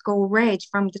they just go red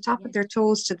from the top of their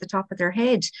toes to the top of their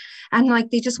head, and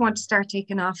like they just want to start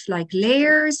taking off like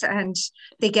layers, and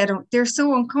they're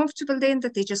so uncomfortable then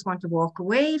that they just want to walk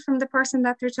away from the person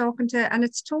that they're talking to, and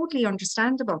it's totally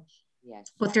understandable.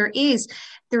 Yes. But there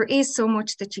is so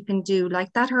much that you can do,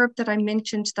 like that herb that I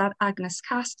mentioned, that Agnus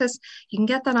castus. You can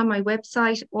get that on my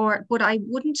website, but I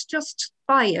wouldn't just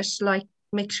buy it. Like,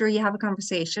 make sure you have a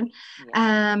conversation.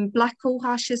 Black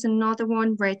cohosh is another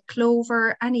one. Red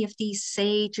clover. Any of these,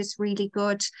 sage is really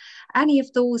good. Any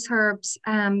of those herbs,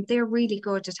 they're really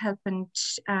good at helping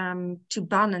to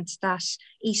balance that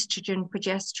estrogen,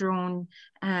 progesterone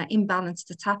imbalance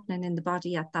that's happening in the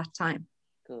body at that time.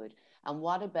 Good. And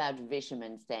what about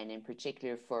vitamins then, in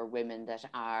particular for women that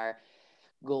are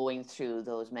going through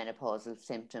those menopausal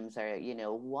symptoms, or, you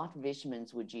know, what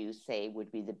vitamins would you say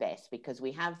would be the best? Because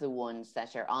we have the ones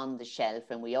that are on the shelf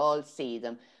and we all see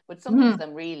them, but some of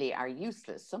them really are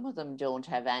useless. Some of them don't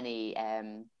have any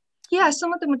Yeah,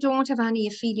 some of them don't have any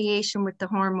affiliation with the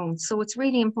hormones. So it's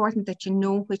really important that you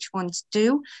know which ones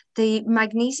do. The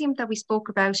magnesium that we spoke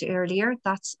about earlier,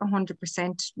 that's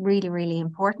 100% really, really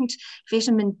important.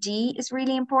 Vitamin D is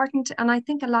really important. And I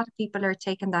think a lot of people are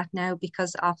taking that now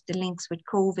because of the links with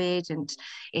COVID, and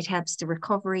it helps the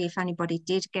recovery if anybody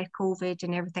did get COVID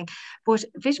and everything. But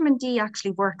vitamin D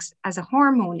actually works as a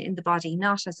hormone in the body,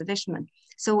 not as a vitamin.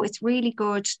 So it's really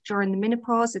good during the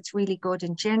menopause. It's really good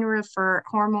in general for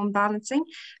hormone balancing,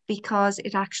 because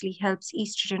it actually helps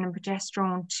estrogen and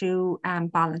progesterone to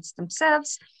balance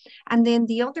themselves. And then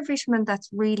the other vitamin that's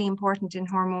really important in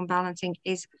hormone balancing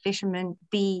is vitamin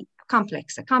B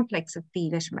complex, a complex of B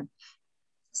vitamin.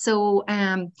 So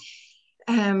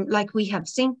like we have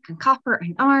zinc and copper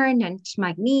and iron and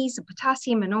manganese and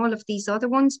potassium and all of these other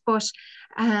ones, but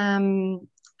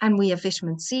and we have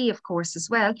vitamin C, of course, as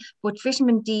well. But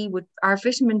vitamin D would, our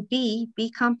vitamin B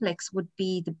complex would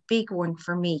be the big one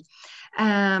for me.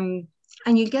 And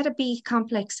you'll get a B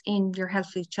complex in your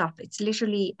health food shop. It's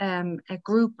literally a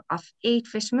group of 8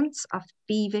 vitamins, of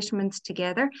B vitamins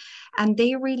together, and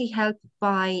they really help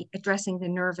by addressing the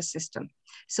nervous system.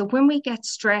 So when we get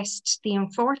stressed, the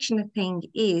unfortunate thing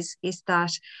is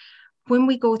that when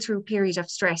we go through a period of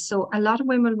stress, so a lot of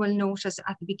women will notice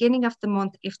at the beginning of the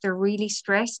month, if they're really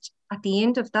stressed, at the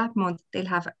end of that month, they'll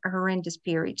have a horrendous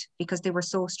period because they were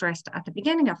so stressed at the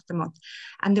beginning of the month.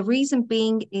 And the reason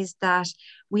being is that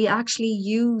we actually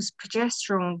use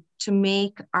progesterone to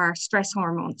make our stress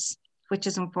hormones, which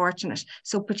is unfortunate.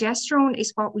 So progesterone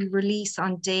is what we release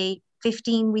on day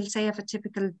 15, we'll say, of a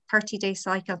typical 30-day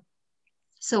cycle.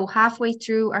 So halfway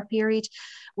through our period,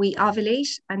 we ovulate,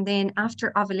 and then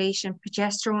after ovulation,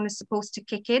 progesterone is supposed to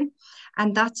kick in,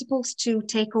 and that's supposed to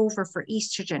take over for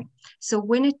estrogen. So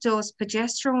when it does,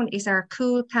 progesterone is our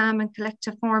cool, calm, and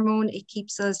collective hormone. It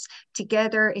keeps us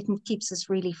together. It keeps us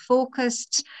really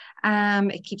focused.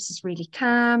 It keeps us really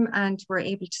calm, and we're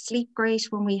able to sleep great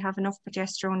when we have enough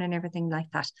progesterone and everything like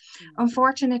that.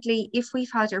 Unfortunately, if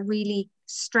we've had a really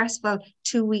stressful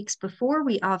 2 weeks before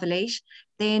we ovulate,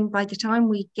 then by the time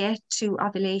we get to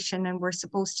ovulation and we're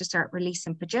supposed to start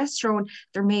releasing progesterone,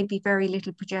 there may be very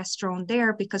little progesterone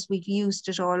there because we've used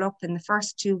it all up in the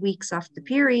first 2 weeks of the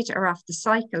period, or of the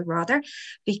cycle rather,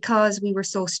 because we were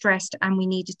so stressed and we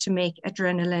needed to make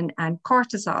adrenaline and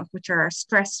cortisol, which are our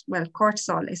stress, well,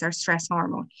 cortisol is our stress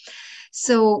hormone.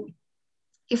 So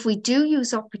if we do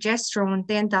use up progesterone,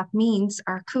 then that means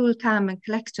our cool, calm, and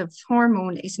collective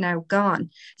hormone is now gone.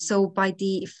 So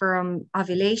from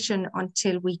ovulation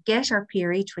until we get our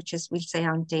period, which is, we'll say,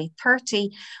 on day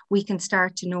 30, we can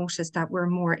start to notice that we're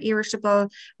more irritable,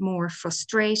 more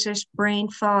frustrated, brain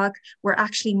fog. We're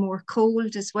actually more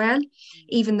cold as well.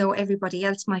 Even though everybody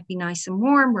else might be nice and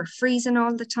warm, we're freezing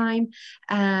all the time.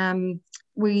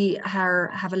 We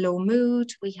have a low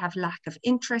mood, we have lack of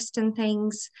interest in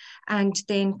things, and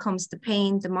then comes the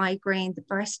pain, the migraine, the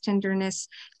breast tenderness.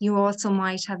 You also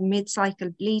might have mid-cycle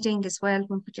bleeding as well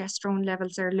when progesterone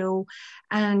levels are low.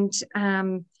 And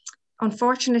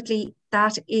unfortunately,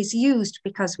 that is used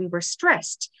because we were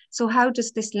stressed. So how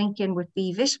does this link in with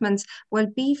B vitamins? Well,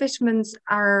 B vitamins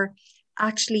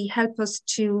actually help us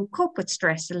to cope with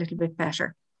stress a little bit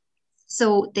better.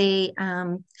 So they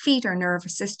feed our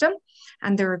nervous system,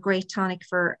 and they're a great tonic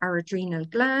for our adrenal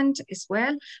gland as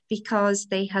well, because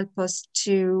they help us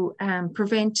to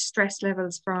prevent stress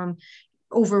levels from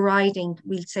overriding,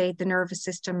 we'll say, the nervous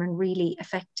system and really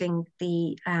affecting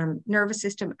the nervous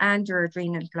system and your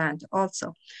adrenal gland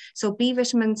also. So B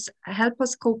vitamins help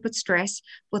us cope with stress,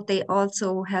 but they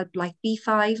also help, like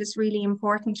B5 is really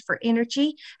important for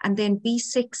energy. And then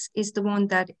B6 is the one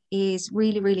that is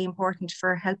really, really important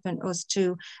for helping us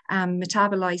to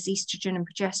metabolize estrogen and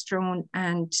progesterone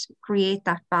and create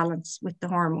that balance with the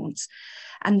hormones.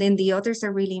 And then the others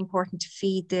are really important to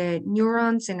feed the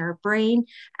neurons in our brain,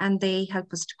 and they help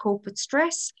us to cope with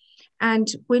stress. And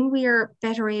when we are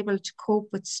better able to cope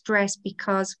with stress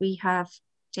because we have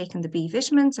taken the B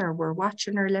vitamins, or we're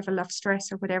watching our level of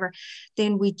stress or whatever,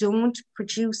 then we don't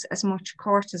produce as much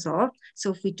cortisol.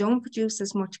 So if we don't produce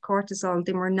as much cortisol,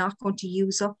 then we're not going to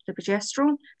use up the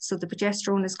progesterone. So the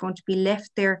progesterone is going to be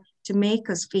left there to make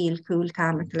us feel cool,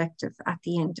 calm, and collective at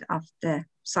the end of the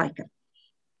cycle.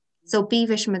 So B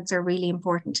vitamins are really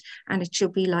important, and it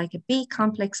should be like a B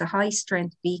complex, a high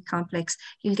strength B complex.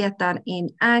 You'll get that in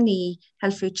any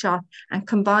health food shop, and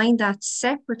combine that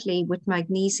separately with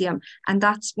magnesium, and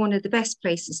that's one of the best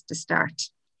places to start.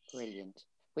 Brilliant.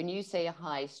 When you say a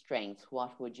high strength,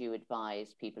 what would you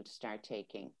advise people to start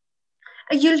taking?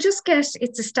 You'll just get,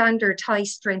 it's a standard high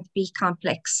strength B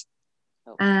complex.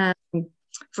 Okay.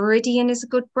 Viridian is a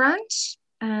good brand.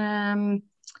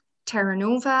 Terra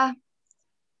Nova,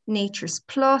 Nature's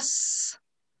Plus.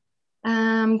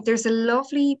 There's a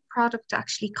lovely product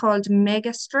actually called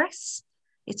Mega Stress.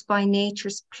 It's by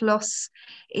Nature's Plus.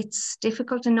 It's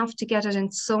difficult enough to get it in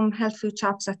some health food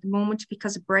shops at the moment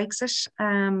because of Brexit.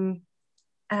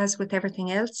 As with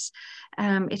everything else,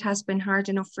 it has been hard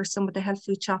enough for some of the health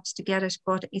food shops to get it,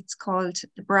 but it's called,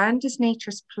 the brand is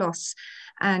Nature's Plus,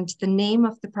 and the name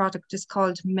of the product is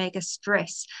called Mega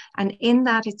Stress. And in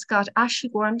that, it's got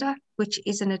ashwagandha, which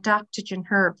is an adaptogen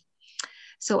herb.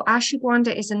 So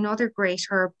ashwagandha is another great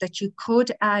herb that you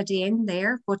could add in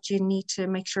there, but you need to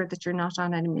make sure that you're not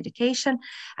on any medication.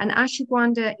 And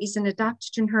ashwagandha is an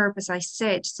adaptogen herb, as I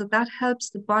said, so that helps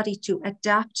the body to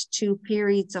adapt to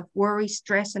periods of worry,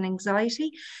 stress, and anxiety.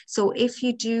 So if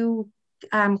you do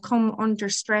come under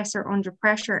stress or under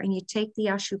pressure and you take the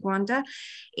ashwagandha,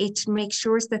 it makes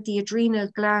sure that the adrenal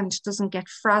gland doesn't get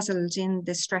frazzled in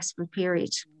the stressful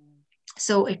period.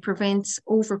 So it prevents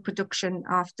overproduction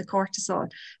of the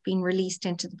cortisol being released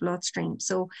into the bloodstream.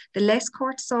 So the less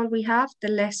cortisol we have, the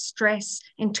less stress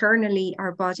internally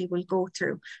our body will go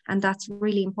through. And that's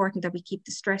really important, that we keep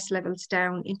the stress levels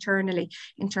down internally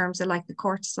in terms of like the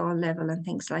cortisol level and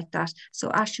things like that. So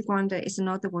ashwagandha is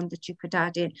another one that you could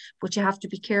add in, but you have to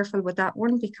be careful with that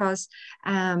one because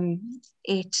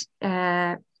it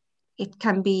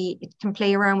can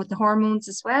play around with the hormones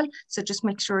as well. So just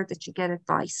make sure that you get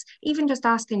advice. Even just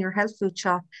asking your health food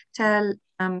shop, tell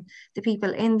the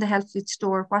people in the health food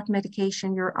store what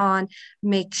medication you're on.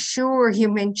 Make sure you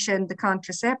mention the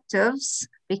contraceptives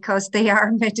because they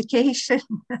are medication.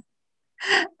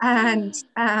 And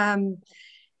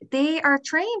they are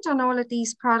trained on all of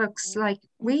these products, like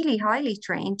really highly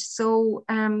trained. So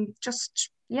just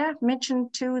mention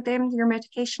to them your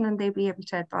medication and they'll be able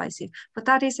to advise you. But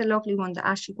that is a lovely one, the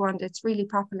ashwagandha. It's really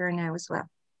popular now as well.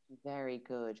 Very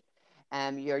good.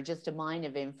 You're just a mine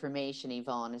of information,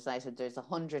 Yvonne. As I said, there's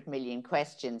 100 million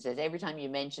questions. As every time you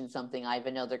mention something, I have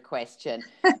another question.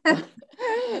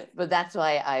 But that's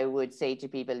why I would say to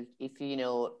people, if you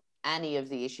know any of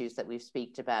the issues that we've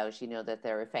speaked about, you know, that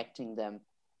they're affecting them,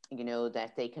 you know,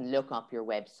 that they can look up your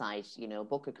website, you know,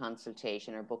 book a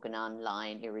consultation or book an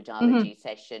online iridology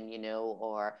session, you know,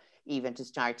 or even to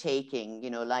start taking, you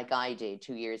know, like I did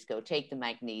 2 years ago, take the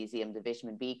magnesium, the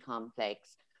vitamin B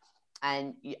complex,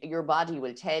 and your body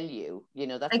will tell you, you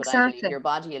know, that's what I believe. Your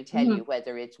body will tell you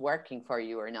whether it's working for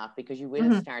you or not, because you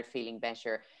will start feeling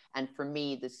better. And for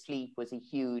me, the sleep was a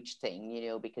huge thing, you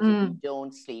know, because if you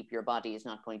don't sleep, your body is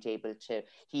not going to be able to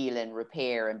heal and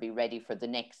repair and be ready for the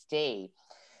next day.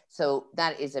 So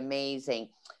that is amazing.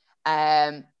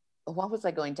 What was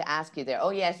I going to ask you there?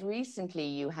 Oh, yes. Recently,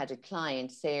 you had a client,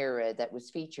 Sarah, that was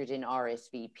featured in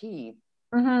RSVP.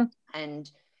 And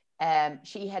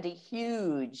she had a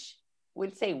huge,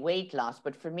 we'll say weight loss,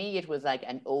 but for me, it was like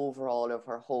an overall of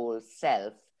her whole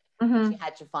self. She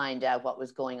had to find out what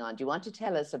was going on. Do you want to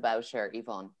tell us about her,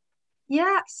 Yvonne?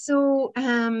 Yeah, so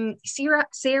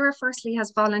Sarah firstly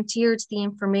has volunteered the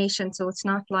information, so it's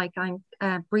not like I'm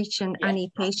breaching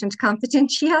any patient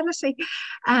confidentiality.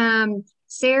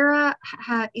 Sarah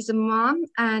is a mom,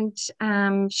 and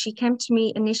she came to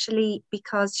me initially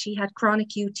because she had chronic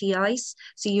UTIs,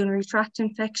 so urinary tract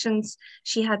infections.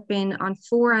 She had been on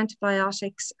 4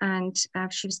 antibiotics and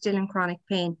she was still in chronic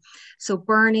pain. So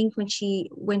burning when she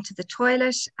went to the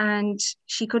toilet, and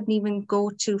she couldn't even go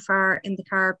too far in the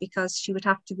car because she would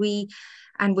have to wee.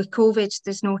 And with COVID,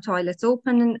 there's no toilets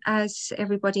open, as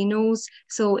everybody knows,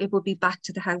 so it would be back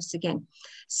to the house again.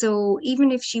 So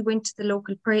even if she went to the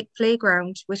local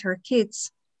playground with her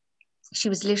kids, she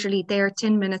was literally there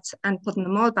 10 minutes and putting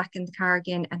them all back in the car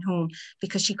again and home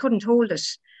because she couldn't hold it.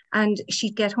 And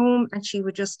she'd get home and she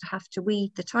would just have to wee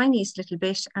the tiniest little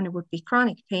bit, and it would be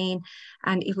chronic pain,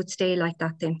 and it would stay like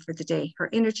that then for the day. Her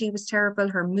energy was terrible,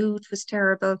 her mood was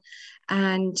terrible,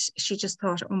 and she just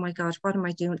thought, oh my God, what am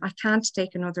I doing? I can't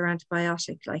take another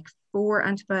antibiotic, like 4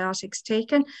 antibiotics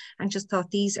taken, and just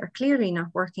thought, these are clearly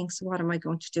not working, so what am I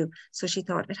going to do? So she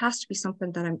thought, it has to be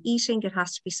something that I'm eating, it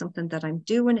has to be something that I'm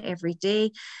doing every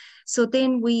day. So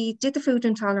then we did the food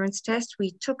intolerance test.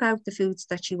 We took out the foods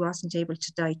that she wasn't able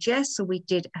to digest. So we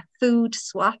did a food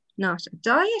swap, not a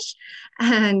diet.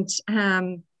 And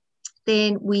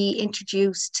then we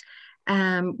introduced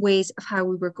ways of how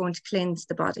we were going to cleanse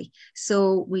the body.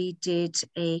 So we did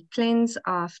a cleanse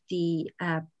of the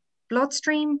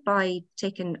bloodstream by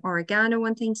taking oregano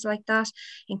and things like that,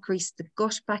 increased the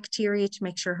gut bacteria to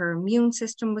make sure her immune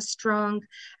system was strong,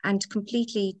 and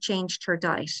completely changed her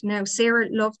diet. Now, Sarah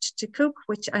loved to cook,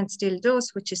 which and still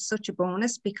does, which is such a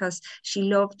bonus because she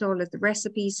loved all of the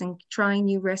recipes and trying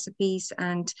new recipes,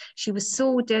 and she was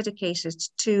so dedicated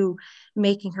to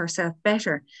making herself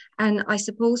better. And I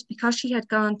suppose because she had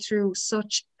gone through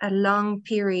such a long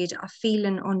period of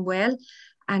feeling unwell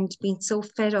and being so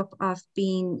fed up of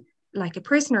being like a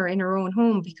prisoner in her own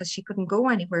home because she couldn't go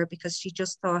anywhere because she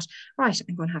just thought, right,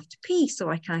 I'm going to have to pee, so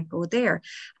I can't go there.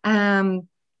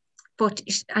 But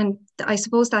and I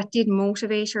suppose that did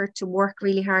motivate her to work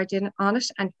really hard on it.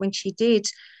 And when she did,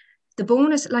 the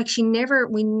bonus, like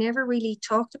we never really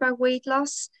talked about weight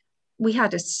loss. We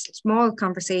had a small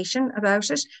conversation about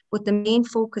it, but the main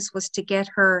focus was to get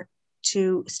her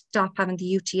to stop having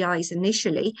the UTIs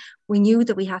initially. We knew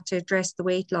that we had to address the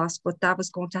weight loss, but that was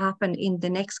going to happen in the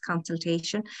next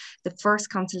consultation. The first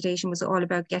consultation was all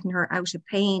about getting her out of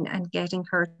pain and getting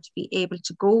her to be able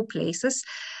to go places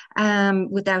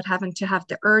without having to have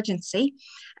the urgency.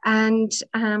 And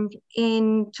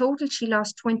in total, she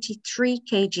lost 23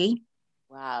 kg.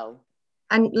 Wow.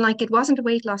 And like, it wasn't a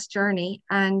weight loss journey.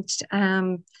 And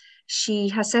she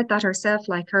has said that herself,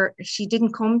 she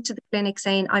didn't come to the clinic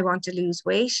saying, I want to lose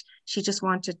weight. She just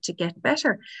wanted to get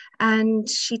better. And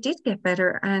she did get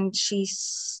better, and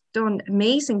she's done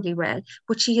amazingly well.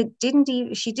 But she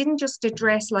didn't just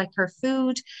address like her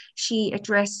food. She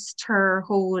addressed her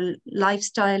whole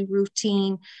lifestyle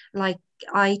routine. Like,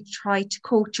 I tried to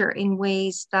coach her in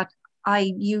ways that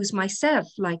I use myself,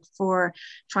 like for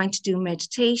trying to do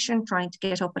meditation, trying to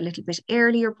get up a little bit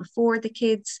earlier before the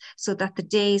kids so that the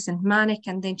day isn't manic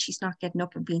and then she's not getting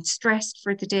up and being stressed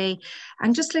for the day.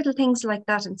 And just little things like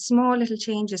that and small little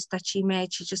changes that she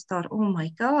made. She just thought, oh my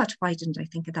God, why didn't I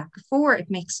think of that before? It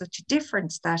makes such a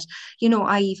difference that,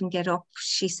 I even get up,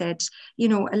 she said,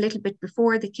 a little bit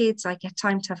before the kids. I get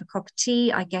time to have a cup of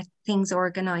tea. I get things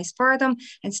organized for them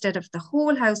instead of the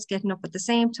whole house getting up at the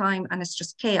same time and it's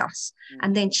just chaos.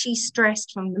 And then she's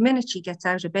stressed from the minute she gets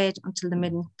out of bed until the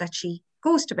minute that she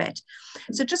goes to bed.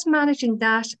 So just managing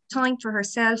that, time for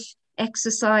herself,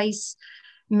 exercise,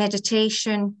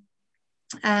 meditation,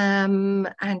 and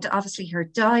obviously her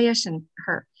diet and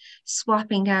her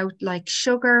swapping out like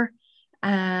sugar.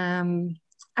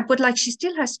 But like, she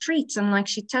still has treats, and like,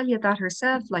 she'd tell you that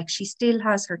herself, like she still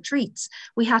has her treats.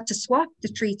 We had to swap the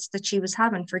treats that she was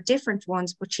having for different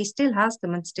ones, but she still has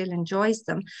them and still enjoys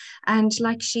them. And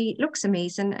like, she looks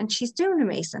amazing and she's doing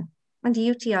amazing, and the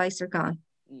UTIs are gone.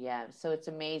 Yeah, so it's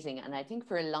amazing. And I think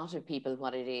for a lot of people,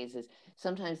 what it is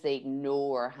sometimes they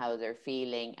ignore how they're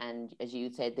feeling. And as you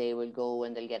said, they will go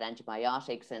and they'll get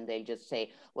antibiotics and they'll just say,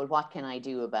 well, what can I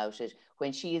do about it?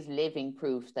 When she is living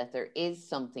proof that there is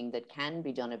something that can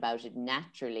be done about it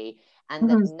naturally. And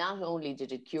that not only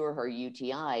did it cure her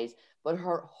UTIs, but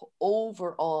her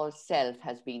overall self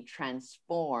has been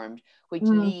transformed, which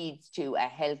leads to a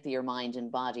healthier mind and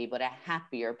body, but a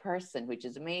happier person, which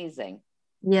is amazing.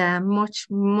 Yeah, much,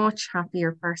 much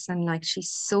happier person. Like, she's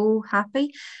so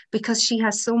happy because she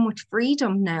has so much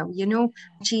freedom now,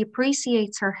 she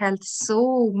appreciates her health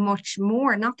so much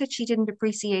more. Not that she didn't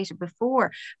appreciate it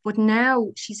before, but now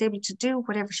she's able to do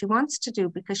whatever she wants to do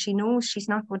because she knows she's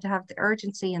not going to have the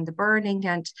urgency and the burning.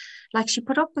 And like, she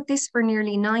put up with this for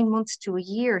nearly 9 months to a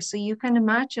year. So you can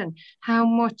imagine how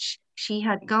much she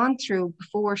had gone through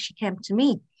before she came to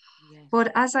me. Yes.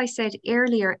 But as I said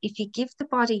earlier, if you give the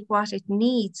body what it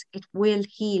needs, it will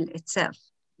heal itself.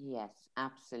 Yes,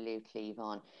 absolutely,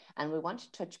 Yvonne. And we want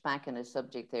to touch back on a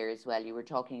subject there as well. You were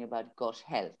talking about gut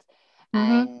health.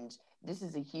 And this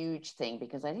is a huge thing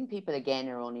because I think people, again,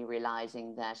 are only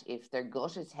realizing that if their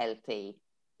gut is healthy,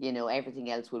 everything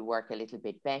else will work a little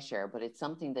bit better. But it's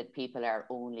something that people are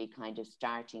only kind of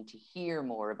starting to hear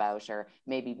more about or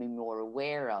maybe be more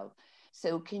aware of.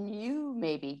 So can you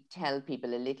maybe tell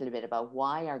people a little bit about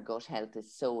why our gut health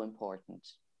is so important?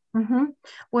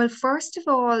 Well, first of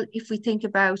all, if we think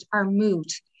about our mood,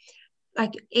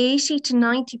 like 80 to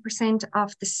 90%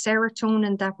 of the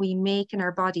serotonin that we make in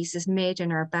our bodies is made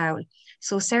in our bowel.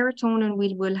 So serotonin,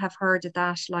 we will have heard of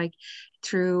that like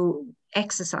through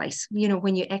exercise.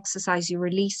 When you exercise, you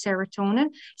release serotonin.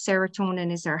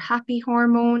 Serotonin is our happy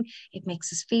hormone. It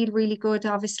makes us feel really good,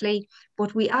 obviously,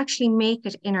 but we actually make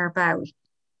it in our bowel.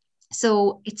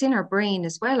 So it's in our brain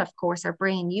as well, of course, our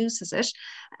brain uses it.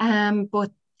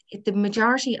 But the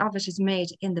majority of it is made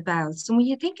in the bowel. So when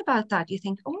you think about that, you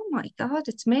think, oh my God,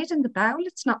 it's made in the bowel.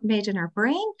 It's not made in our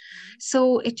brain.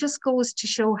 So it just goes to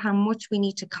show how much we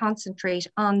need to concentrate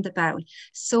on the bowel.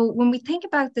 So when we think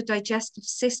about the digestive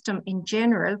system in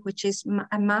general, which is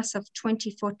a massive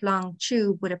 20-foot long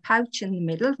tube with a pouch in the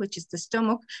middle, which is the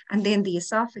stomach, and then the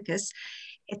esophagus,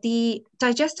 the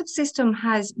digestive system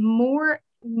has more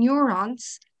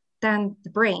neurons than the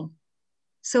brain.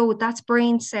 So that's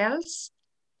brain cells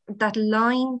that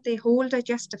line the whole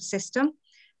digestive system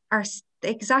are the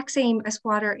exact same as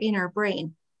what are in our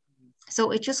brain.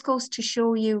 So it just goes to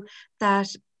show you that,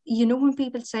 you know, when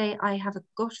people say, I have a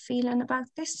gut feeling about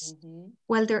this,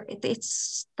 well,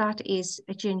 that is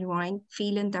a genuine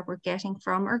feeling that we're getting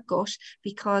from our gut,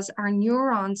 because our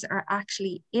neurons are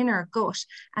actually in our gut,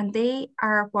 and they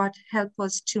are what help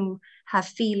us to have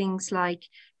feelings like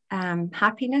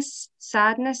happiness,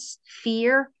 sadness,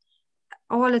 fear.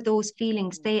 All of those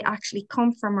feelings, they actually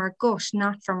come from our gut,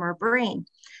 not from our brain.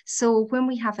 So when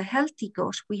we have a healthy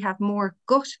gut, we have more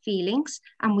gut feelings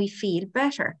and we feel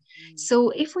better. So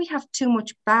if we have too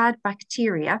much bad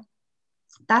bacteria,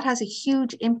 that has a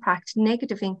huge impact,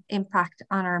 negative impact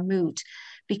on our mood,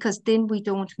 because then we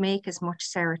don't make as much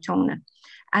serotonin.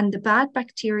 And the bad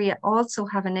bacteria also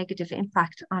have a negative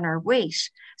impact on our weight.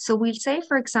 So we'll say,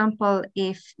 for example,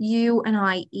 if you and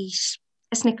I eat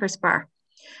a Snickers bar,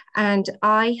 and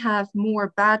I have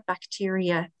more bad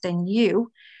bacteria than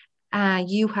you,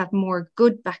 you have more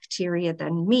good bacteria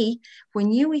than me.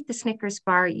 When you eat the Snickers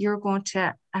bar, you're going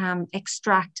to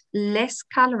extract less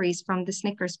calories from the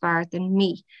Snickers bar than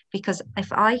me, because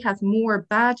if I have more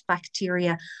bad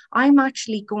bacteria, I'm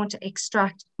actually going to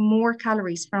extract more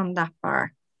calories from that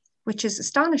bar, which is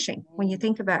astonishing when you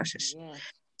think about it. Yes.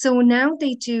 So now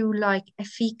they do like a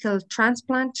fecal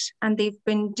transplant, and they've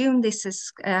been doing this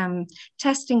as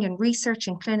testing and research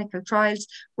in clinical trials,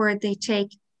 where they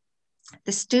take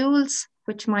the stools,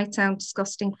 which might sound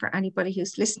disgusting for anybody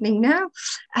who's listening now,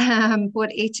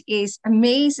 but it is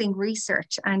amazing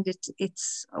research, and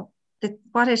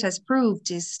what it has proved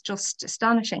is just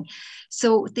astonishing.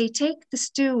 So they take the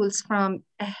stools from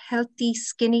a healthy,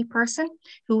 skinny person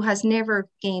who has never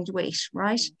gained weight,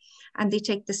 right? And they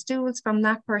take the stools from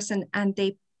that person and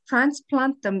they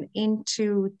transplant them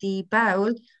into the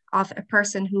bowel of a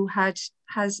person who has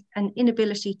an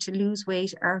inability to lose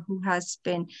weight, or who has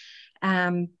been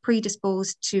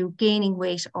predisposed to gaining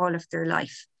weight all of their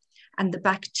life. And the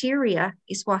bacteria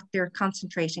is what they're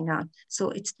concentrating on. So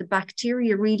it's the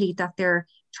bacteria really that they're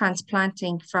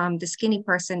transplanting from the skinny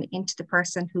person into the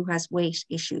person who has weight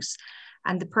issues.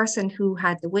 And the person who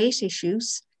had the weight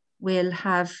issues will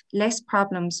have less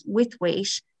problems with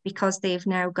weight, because they've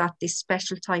now got this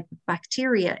special type of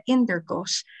bacteria in their gut.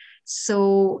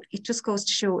 So it just goes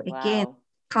to show, again,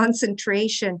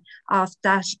 concentration of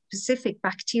that specific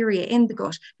bacteria in the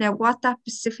gut. Now, what that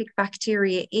specific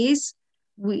bacteria is,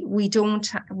 we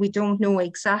don't know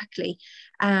exactly.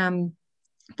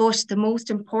 But the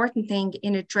most important thing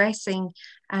in addressing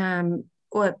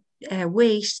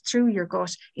weight through your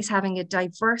gut is having a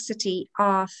diversity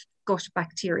of gut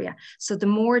bacteria. So the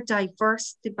more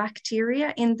diverse the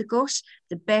bacteria in the gut,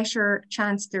 the better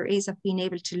chance there is of being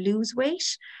able to lose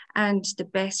weight, and the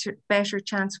better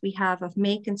chance we have of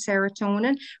making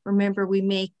serotonin. Remember, we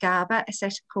make GABA,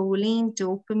 acetylcholine,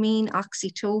 dopamine,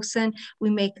 oxytocin. We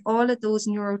make all of those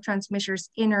neurotransmitters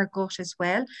in our gut as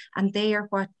well, and they are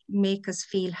what make us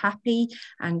feel happy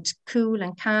and cool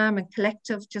and calm and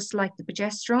collective, just like the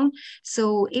progesterone.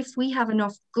 So if we have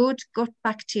enough good gut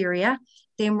bacteria,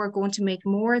 then we're going to make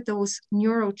more of those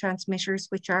neurotransmitters,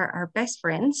 which are our best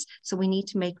friends. So we need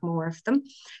to make more of them.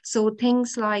 So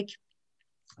things like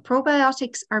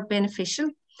probiotics are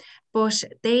beneficial, but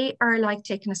they are like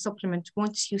taking a supplement.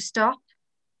 Once you stop,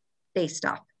 they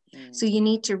stop. So you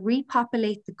need to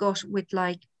repopulate the gut with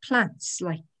like plants,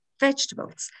 like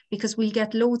vegetables, because we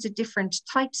get loads of different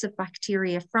types of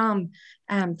bacteria from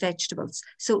vegetables.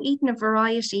 So eating a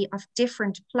variety of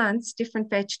different plants, different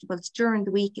vegetables during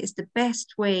the week is the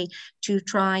best way to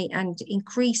try and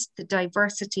increase the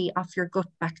diversity of your gut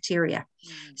bacteria.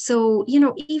 So, you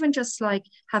know, even just like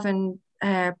having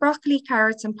broccoli,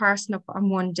 carrots, and parsnip on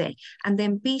one day, and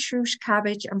then beetroot,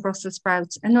 cabbage, and Brussels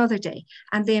sprouts another day,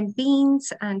 and then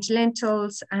beans and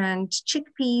lentils and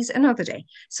chickpeas another day.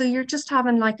 So you're just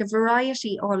having like a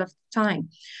variety all of the time.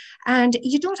 And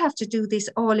you don't have to do this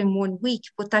all in 1 week,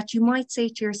 but that you might say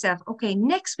to yourself, okay,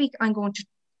 next week I'm going to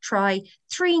try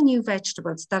 3 new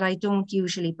vegetables that I don't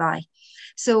usually buy.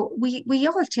 So we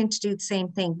all tend to do the same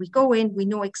thing. We go in, we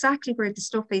know exactly where the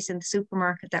stuff is in the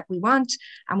supermarket that we want,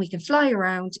 and we can fly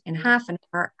around in half an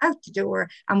hour out the door,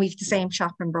 and we've the same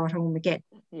shopping brought home again.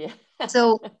 Yeah.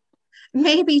 So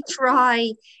maybe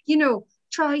try,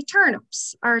 try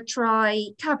turnips or try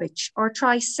cabbage or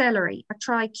try celery or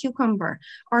try cucumber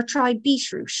or try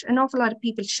beetroot. An awful lot of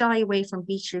people shy away from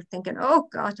beetroot thinking, oh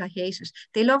God, I hate it.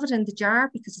 They love it in the jar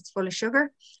because it's full of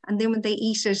sugar. And then when they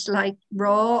eat it like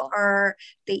raw or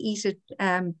they eat it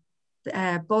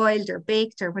boiled or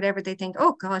baked or whatever, they think,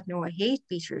 oh God, no, I hate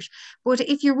beetroot. But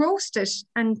if you roast it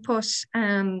and put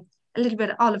a little bit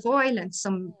of olive oil and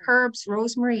some herbs,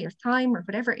 rosemary or thyme or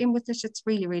whatever in with it, it's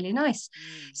really, really nice.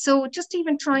 So just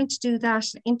even trying to do that,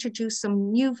 introduce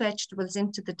some new vegetables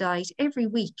into the diet every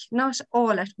week, not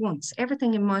all at once,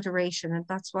 everything in moderation. And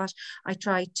that's what I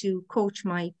try to coach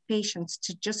my patients,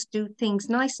 to just do things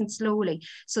nice and slowly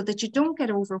so that you don't get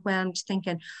overwhelmed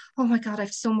thinking, oh my God, I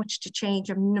have so much to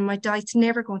change. My diet's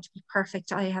never going to be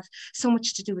perfect. I have so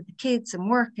much to do with the kids and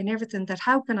work and everything, that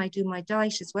how can I do my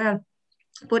diet as well?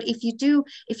 But if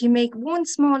you make one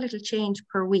small little change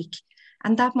per week,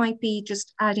 and that might be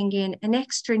just adding in an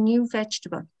extra new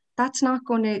vegetable, it's not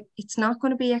going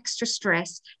to be extra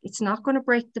stress. It's not going to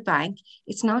break the bank.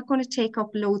 It's not going to take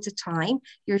up loads of time.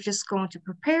 You're just going to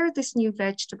prepare this new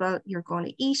vegetable. You're going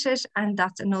to eat it. And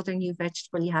that's another new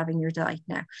vegetable you have in your diet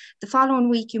now. The following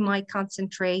week, you might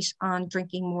concentrate on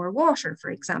drinking more water,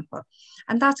 for example,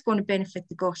 and that's going to benefit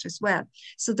the gut as well.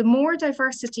 So the more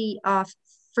diversity of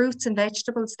fruits and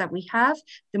vegetables that we have,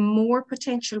 the more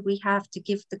potential we have to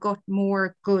give the gut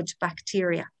more good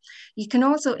bacteria. You can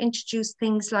also introduce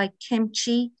things like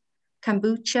kimchi,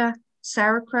 kombucha,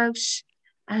 sauerkraut,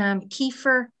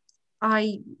 kefir.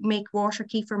 I make water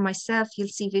kefir myself. You'll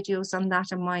see videos on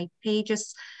that on my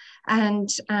pages. And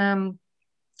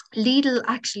Lidl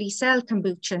actually sell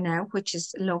kombucha now, which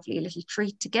is a lovely little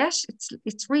treat to get.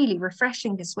 It's really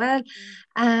refreshing as well.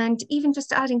 And even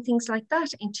just adding things like that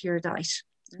into your diet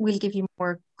will give you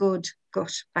more good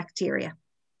gut bacteria.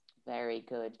 Very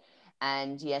good.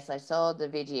 And yes, I saw the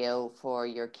video for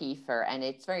your kefir, and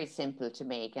it's very simple to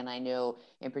make. And I know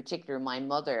in particular, my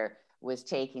mother was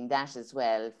taking that as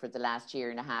well for the last year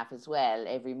and a half as well,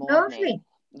 every morning. Lovely.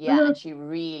 Yeah, and she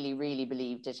really, really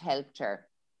believed it helped her.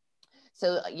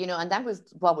 So, and that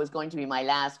was what was going to be my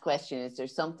last question. Is there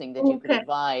something that you could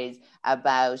advise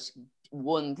about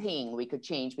one thing we could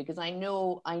change? Because I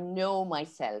know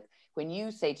myself, when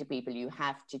you say to people, you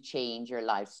have to change your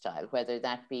lifestyle, whether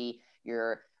that be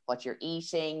what you're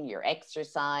eating, your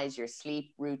exercise, your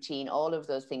sleep routine, all of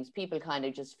those things, people kind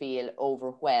of just feel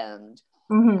overwhelmed.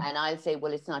 And I'll say,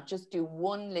 well, it's not, just do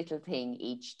one little thing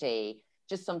each day,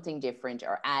 just something different,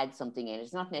 or add something in.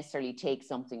 It's not necessarily take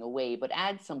something away, but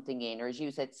add something in, or as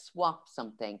you said, swap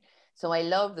something. So I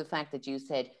love the fact that you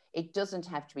said it doesn't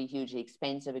have to be hugely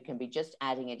expensive. It can be just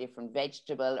adding a different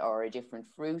vegetable or a different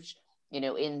fruit,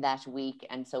 in that week.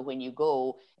 And so when you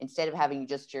go, instead of having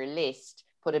just your list,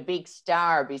 put a big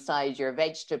star beside your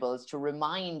vegetables to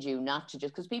remind you not to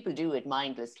just, because people do it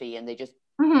mindlessly and they just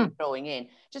throwing in,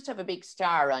 just have a big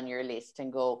star on your list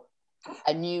and go,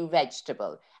 a new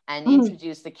vegetable, and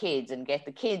introduce the kids and get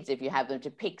the kids, if you have them, to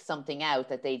pick something out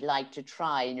that they'd like to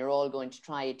try, and you're all going to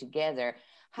try it together.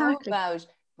 How about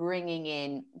bringing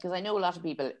in, because I know a lot of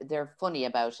people, they're funny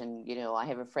about, and I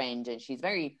have a friend and she's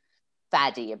very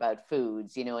faddy about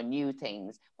foods, and new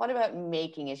things. What about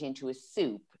making it into a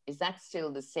soup? Is that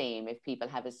still the same if people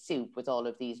have a soup with all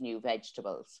of these new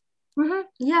vegetables?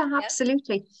 Yeah,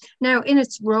 absolutely. Now, in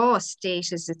its raw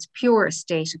state, is its purest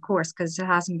state, of course, because it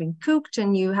hasn't been cooked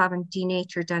and you haven't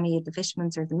denatured any of the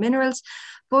vitamins or the minerals.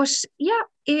 But yeah,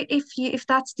 if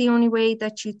that's the only way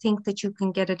that you think that you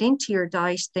can get it into your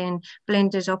diet, then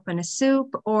blend it up in a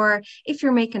soup. Or if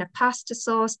you're making a pasta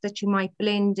sauce, that you might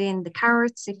blend in the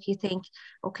carrots if you think,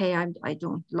 okay, I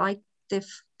don't like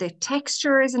the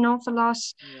texture is an awful lot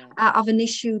of an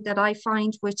issue that I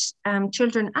find with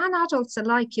children and adults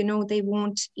alike. They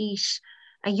won't eat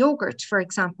a yogurt, for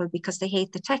example, because they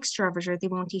hate the texture of it, or they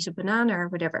won't eat a banana or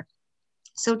whatever.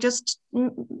 So just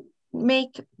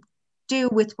make do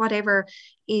with whatever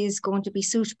is going to be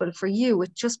suitable for you.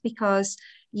 It just because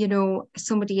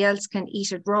somebody else can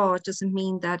eat it raw, it doesn't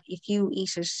mean that if you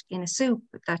eat it in a soup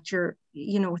that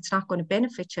it's not going to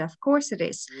benefit you. Of course it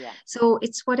is. So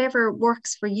it's whatever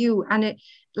works for you, and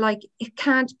it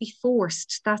can't be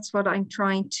forced. That's what I'm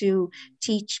trying to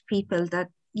teach people, that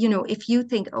if you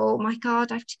think, oh my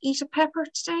God, I have to eat a pepper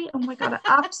today, oh my God, I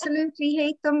absolutely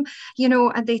hate them,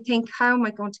 and they think, how am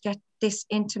I going to get this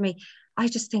into me? I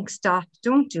just think, stop,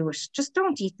 don't do it. Just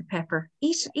don't eat the pepper.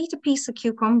 Eat a piece of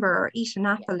cucumber or eat an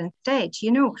apple instead,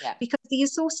 because the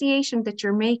association that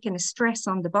you're making is stress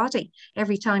on the body.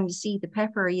 Every time you see the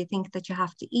pepper, you think that you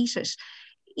have to eat it.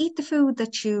 Eat the food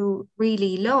that you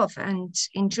really love and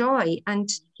enjoy, and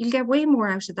you'll get way more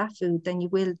out of that food than you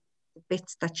will the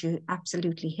bits that you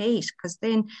absolutely hate, because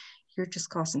then you're just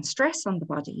causing stress on the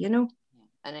body, you know.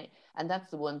 And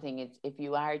that's the one thing, it's if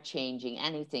you are changing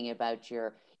anything about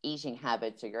your eating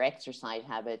habits or your exercise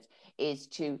habits, is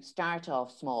to start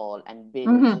off small and build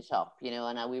Mm-hmm. it up,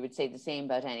 and we would say the same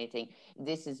about anything.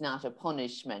 This is not a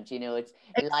punishment, it's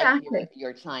like Exactly.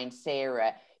 your client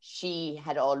Sarah. She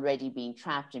had already been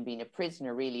trapped and been a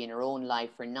prisoner really in her own life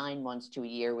for 9 months to a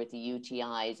year with the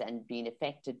UTIs and being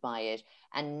affected by it.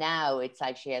 And now it's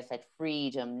like she has that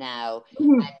freedom now.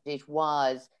 Mm-hmm.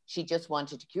 And she just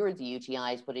wanted to cure the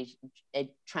UTIs, but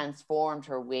it transformed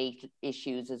her weight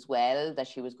issues as well that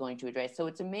she was going to address. So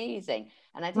it's amazing.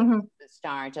 And I think Mm-hmm. people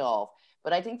start off.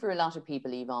 But I think for a lot of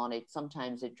people, Yvonne, it's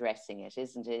sometimes addressing it,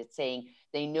 isn't it? It's saying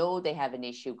they know they have an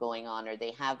issue going on or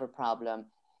they have a problem,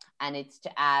 and it's to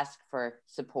ask for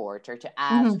support or to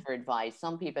ask Mm-hmm. for advice.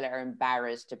 Some people are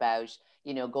embarrassed about,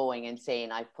 going and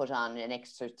saying, I've put on an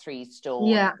extra 3 stone in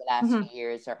Yeah. the last Mm-hmm. few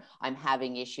years, or I'm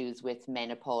having issues with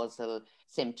menopausal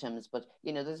symptoms. But,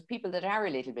 there's people that are a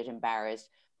little bit embarrassed.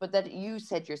 But that you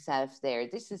said yourself there,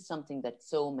 this is something that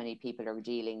so many people are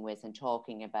dealing with and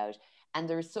talking about. And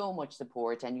there's so much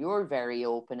support, and you're very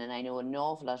open. And I know an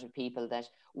awful lot of people that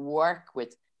work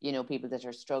with people that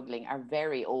are struggling are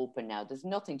very open now. There's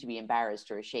nothing to be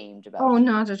embarrassed or ashamed about. Oh,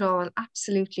 not at all.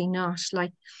 Absolutely not.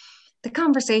 Like the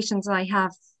conversations I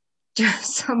have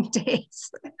just some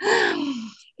days,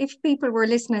 if people were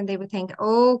listening, they would think,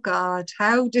 oh God,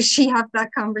 how does she have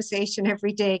that conversation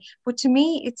every day? But to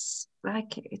me, it's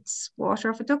like it's water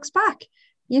off a duck's back.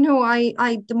 You know,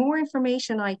 the more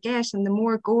information I get and the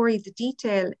more gory the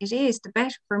detail it is, the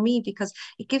better for me, because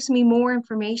it gives me more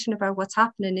information about what's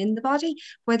happening in the body,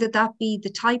 whether that be the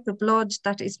type of blood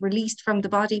that is released from the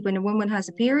body when a woman has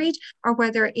a period, or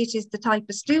whether it is the type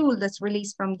of stool that's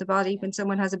released from the body when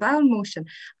someone has a bowel motion.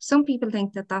 Some people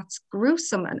think that that's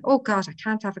gruesome and, oh God, I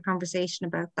can't have a conversation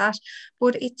about that.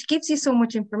 But it gives you so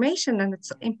much information, and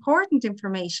it's important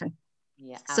information.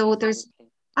 Yeah, So there's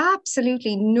absolutely.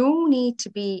 absolutely no need to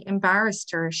be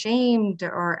embarrassed or ashamed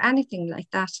or anything like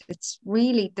that. It's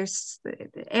really, there's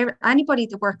anybody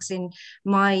that works in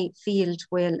my field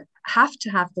will have to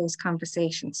have those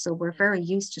conversations. So we're very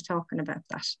used to talking about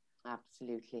that.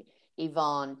 Absolutely.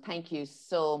 Yvonne, thank you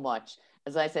so much.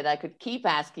 As I said, I could keep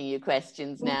asking you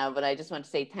questions now, but I just want to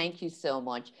say thank you so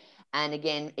much. And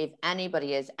again, if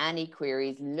anybody has any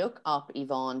queries, look up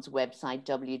Yvonne's website,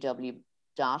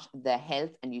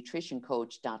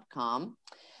 www.thehealthandnutritioncoach.com.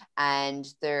 And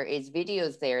there is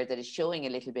videos there that is showing a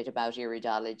little bit about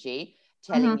iridology,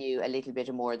 telling Mm-hmm. you a little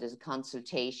bit more. There's a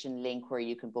consultation link where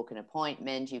you can book an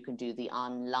appointment. You can do the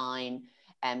online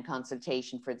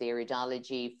consultation for the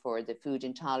iridology, for the food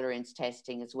intolerance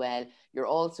testing as well. You're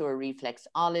also a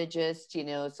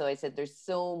reflexologist, so I said there's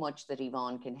so much that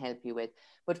Yvonne can help you with.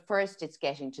 But first, it's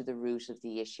getting to the root of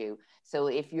the issue. So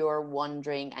if you're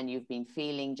wondering and you've been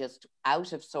feeling just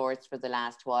out of sorts for the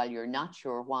last while, you're not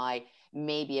sure why,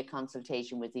 maybe a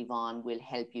consultation with Yvonne will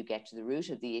help you get to the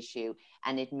root of the issue.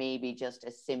 And it may be just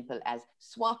as simple as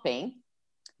swapping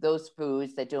those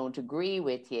foods that don't agree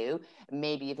with you.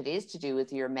 Maybe if it is to do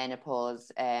with your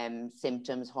menopause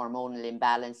symptoms, hormonal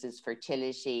imbalances,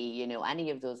 fertility, any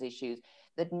of those issues,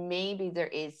 that maybe there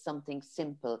is something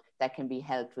simple that can be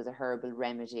helped with a herbal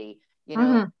remedy.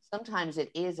 Mm-hmm. Sometimes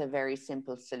it is a very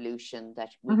simple solution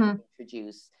that we can Mm-hmm.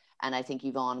 introduce. And I think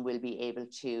Yvonne will be able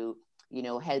to,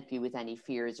 help you with any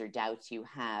fears or doubts you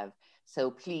have.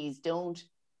 So please don't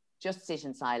just sit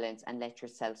in silence and let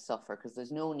yourself suffer, because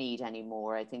there's no need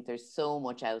anymore. I think there's so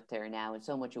much out there now and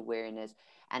so much awareness.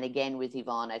 And again, with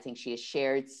Yvonne, I think she has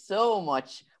shared so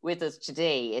much with us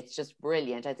today. It's just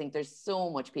brilliant. I think there's so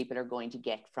much people are going to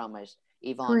get from it,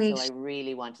 Yvonne. So I Great.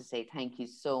 really want to say thank you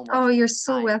so much Oh, for you're your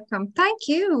so time. welcome. Thank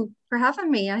you for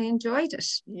having me. I enjoyed it.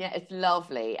 Yeah, it's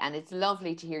lovely. And it's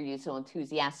lovely to hear you so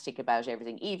enthusiastic about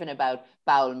everything, even about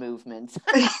bowel movements.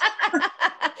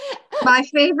 My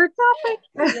favorite topic.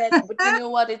 Yes, but you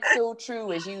know what? It's so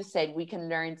true. As you said, we can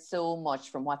learn so much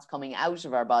from what's coming out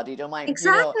of our body. Don't mind,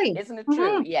 Exactly. isn't it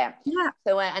true? Hmm. Yeah. Yeah.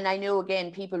 So, and I know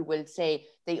again, people will say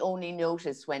they only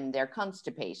notice when they're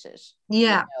constipated, you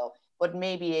Yeah. know, but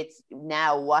maybe it's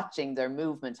now watching their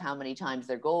movements, how many times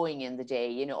they're going in the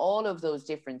day, all of those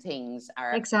different things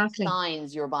are Exactly.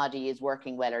 signs your body is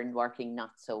working well or working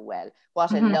not so well.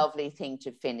 What a Hmm. lovely thing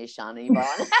to finish on,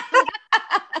 Yvonne.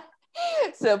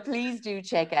 So please do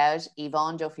check out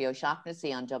Yvonne Duffy O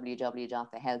Shaughnessy on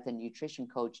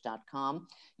www.thehealthandnutritioncoach.com.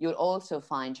 You'll also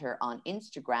find her on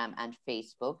Instagram and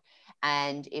Facebook.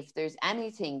 And if there's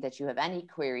anything that you have any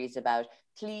queries about,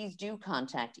 please do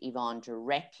contact Yvonne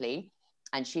directly.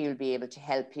 and she'll be able to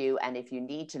help you. And if you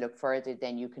need to look further,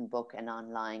 then you can book an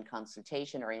online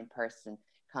consultation or in-person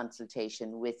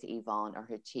consultation with Yvonne or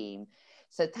her team.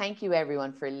 So thank you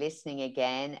everyone for listening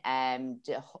again. And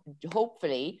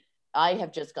hopefully I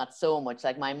have just got so much,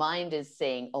 like my mind is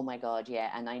saying, oh my God,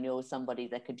 yeah. And I know somebody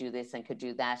that could do this and could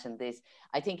do that and this.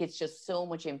 I think it's just so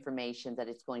much information that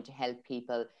it's going to help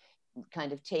people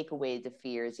kind of take away the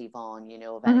fears, Yvonne, you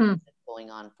know, of anything that's going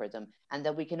on for them, and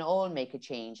that we can all make a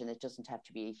change, and it doesn't have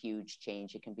to be a huge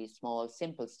change. It can be a small,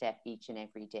 simple step each and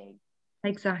every day.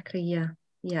 Exactly. Yeah.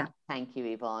 Yeah. Thank you,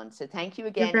 Yvonne. So thank you You're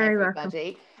again, very everybody.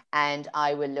 welcome. And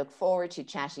I will look forward to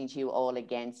chatting to you all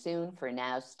again soon. For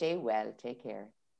now, stay well. Take care.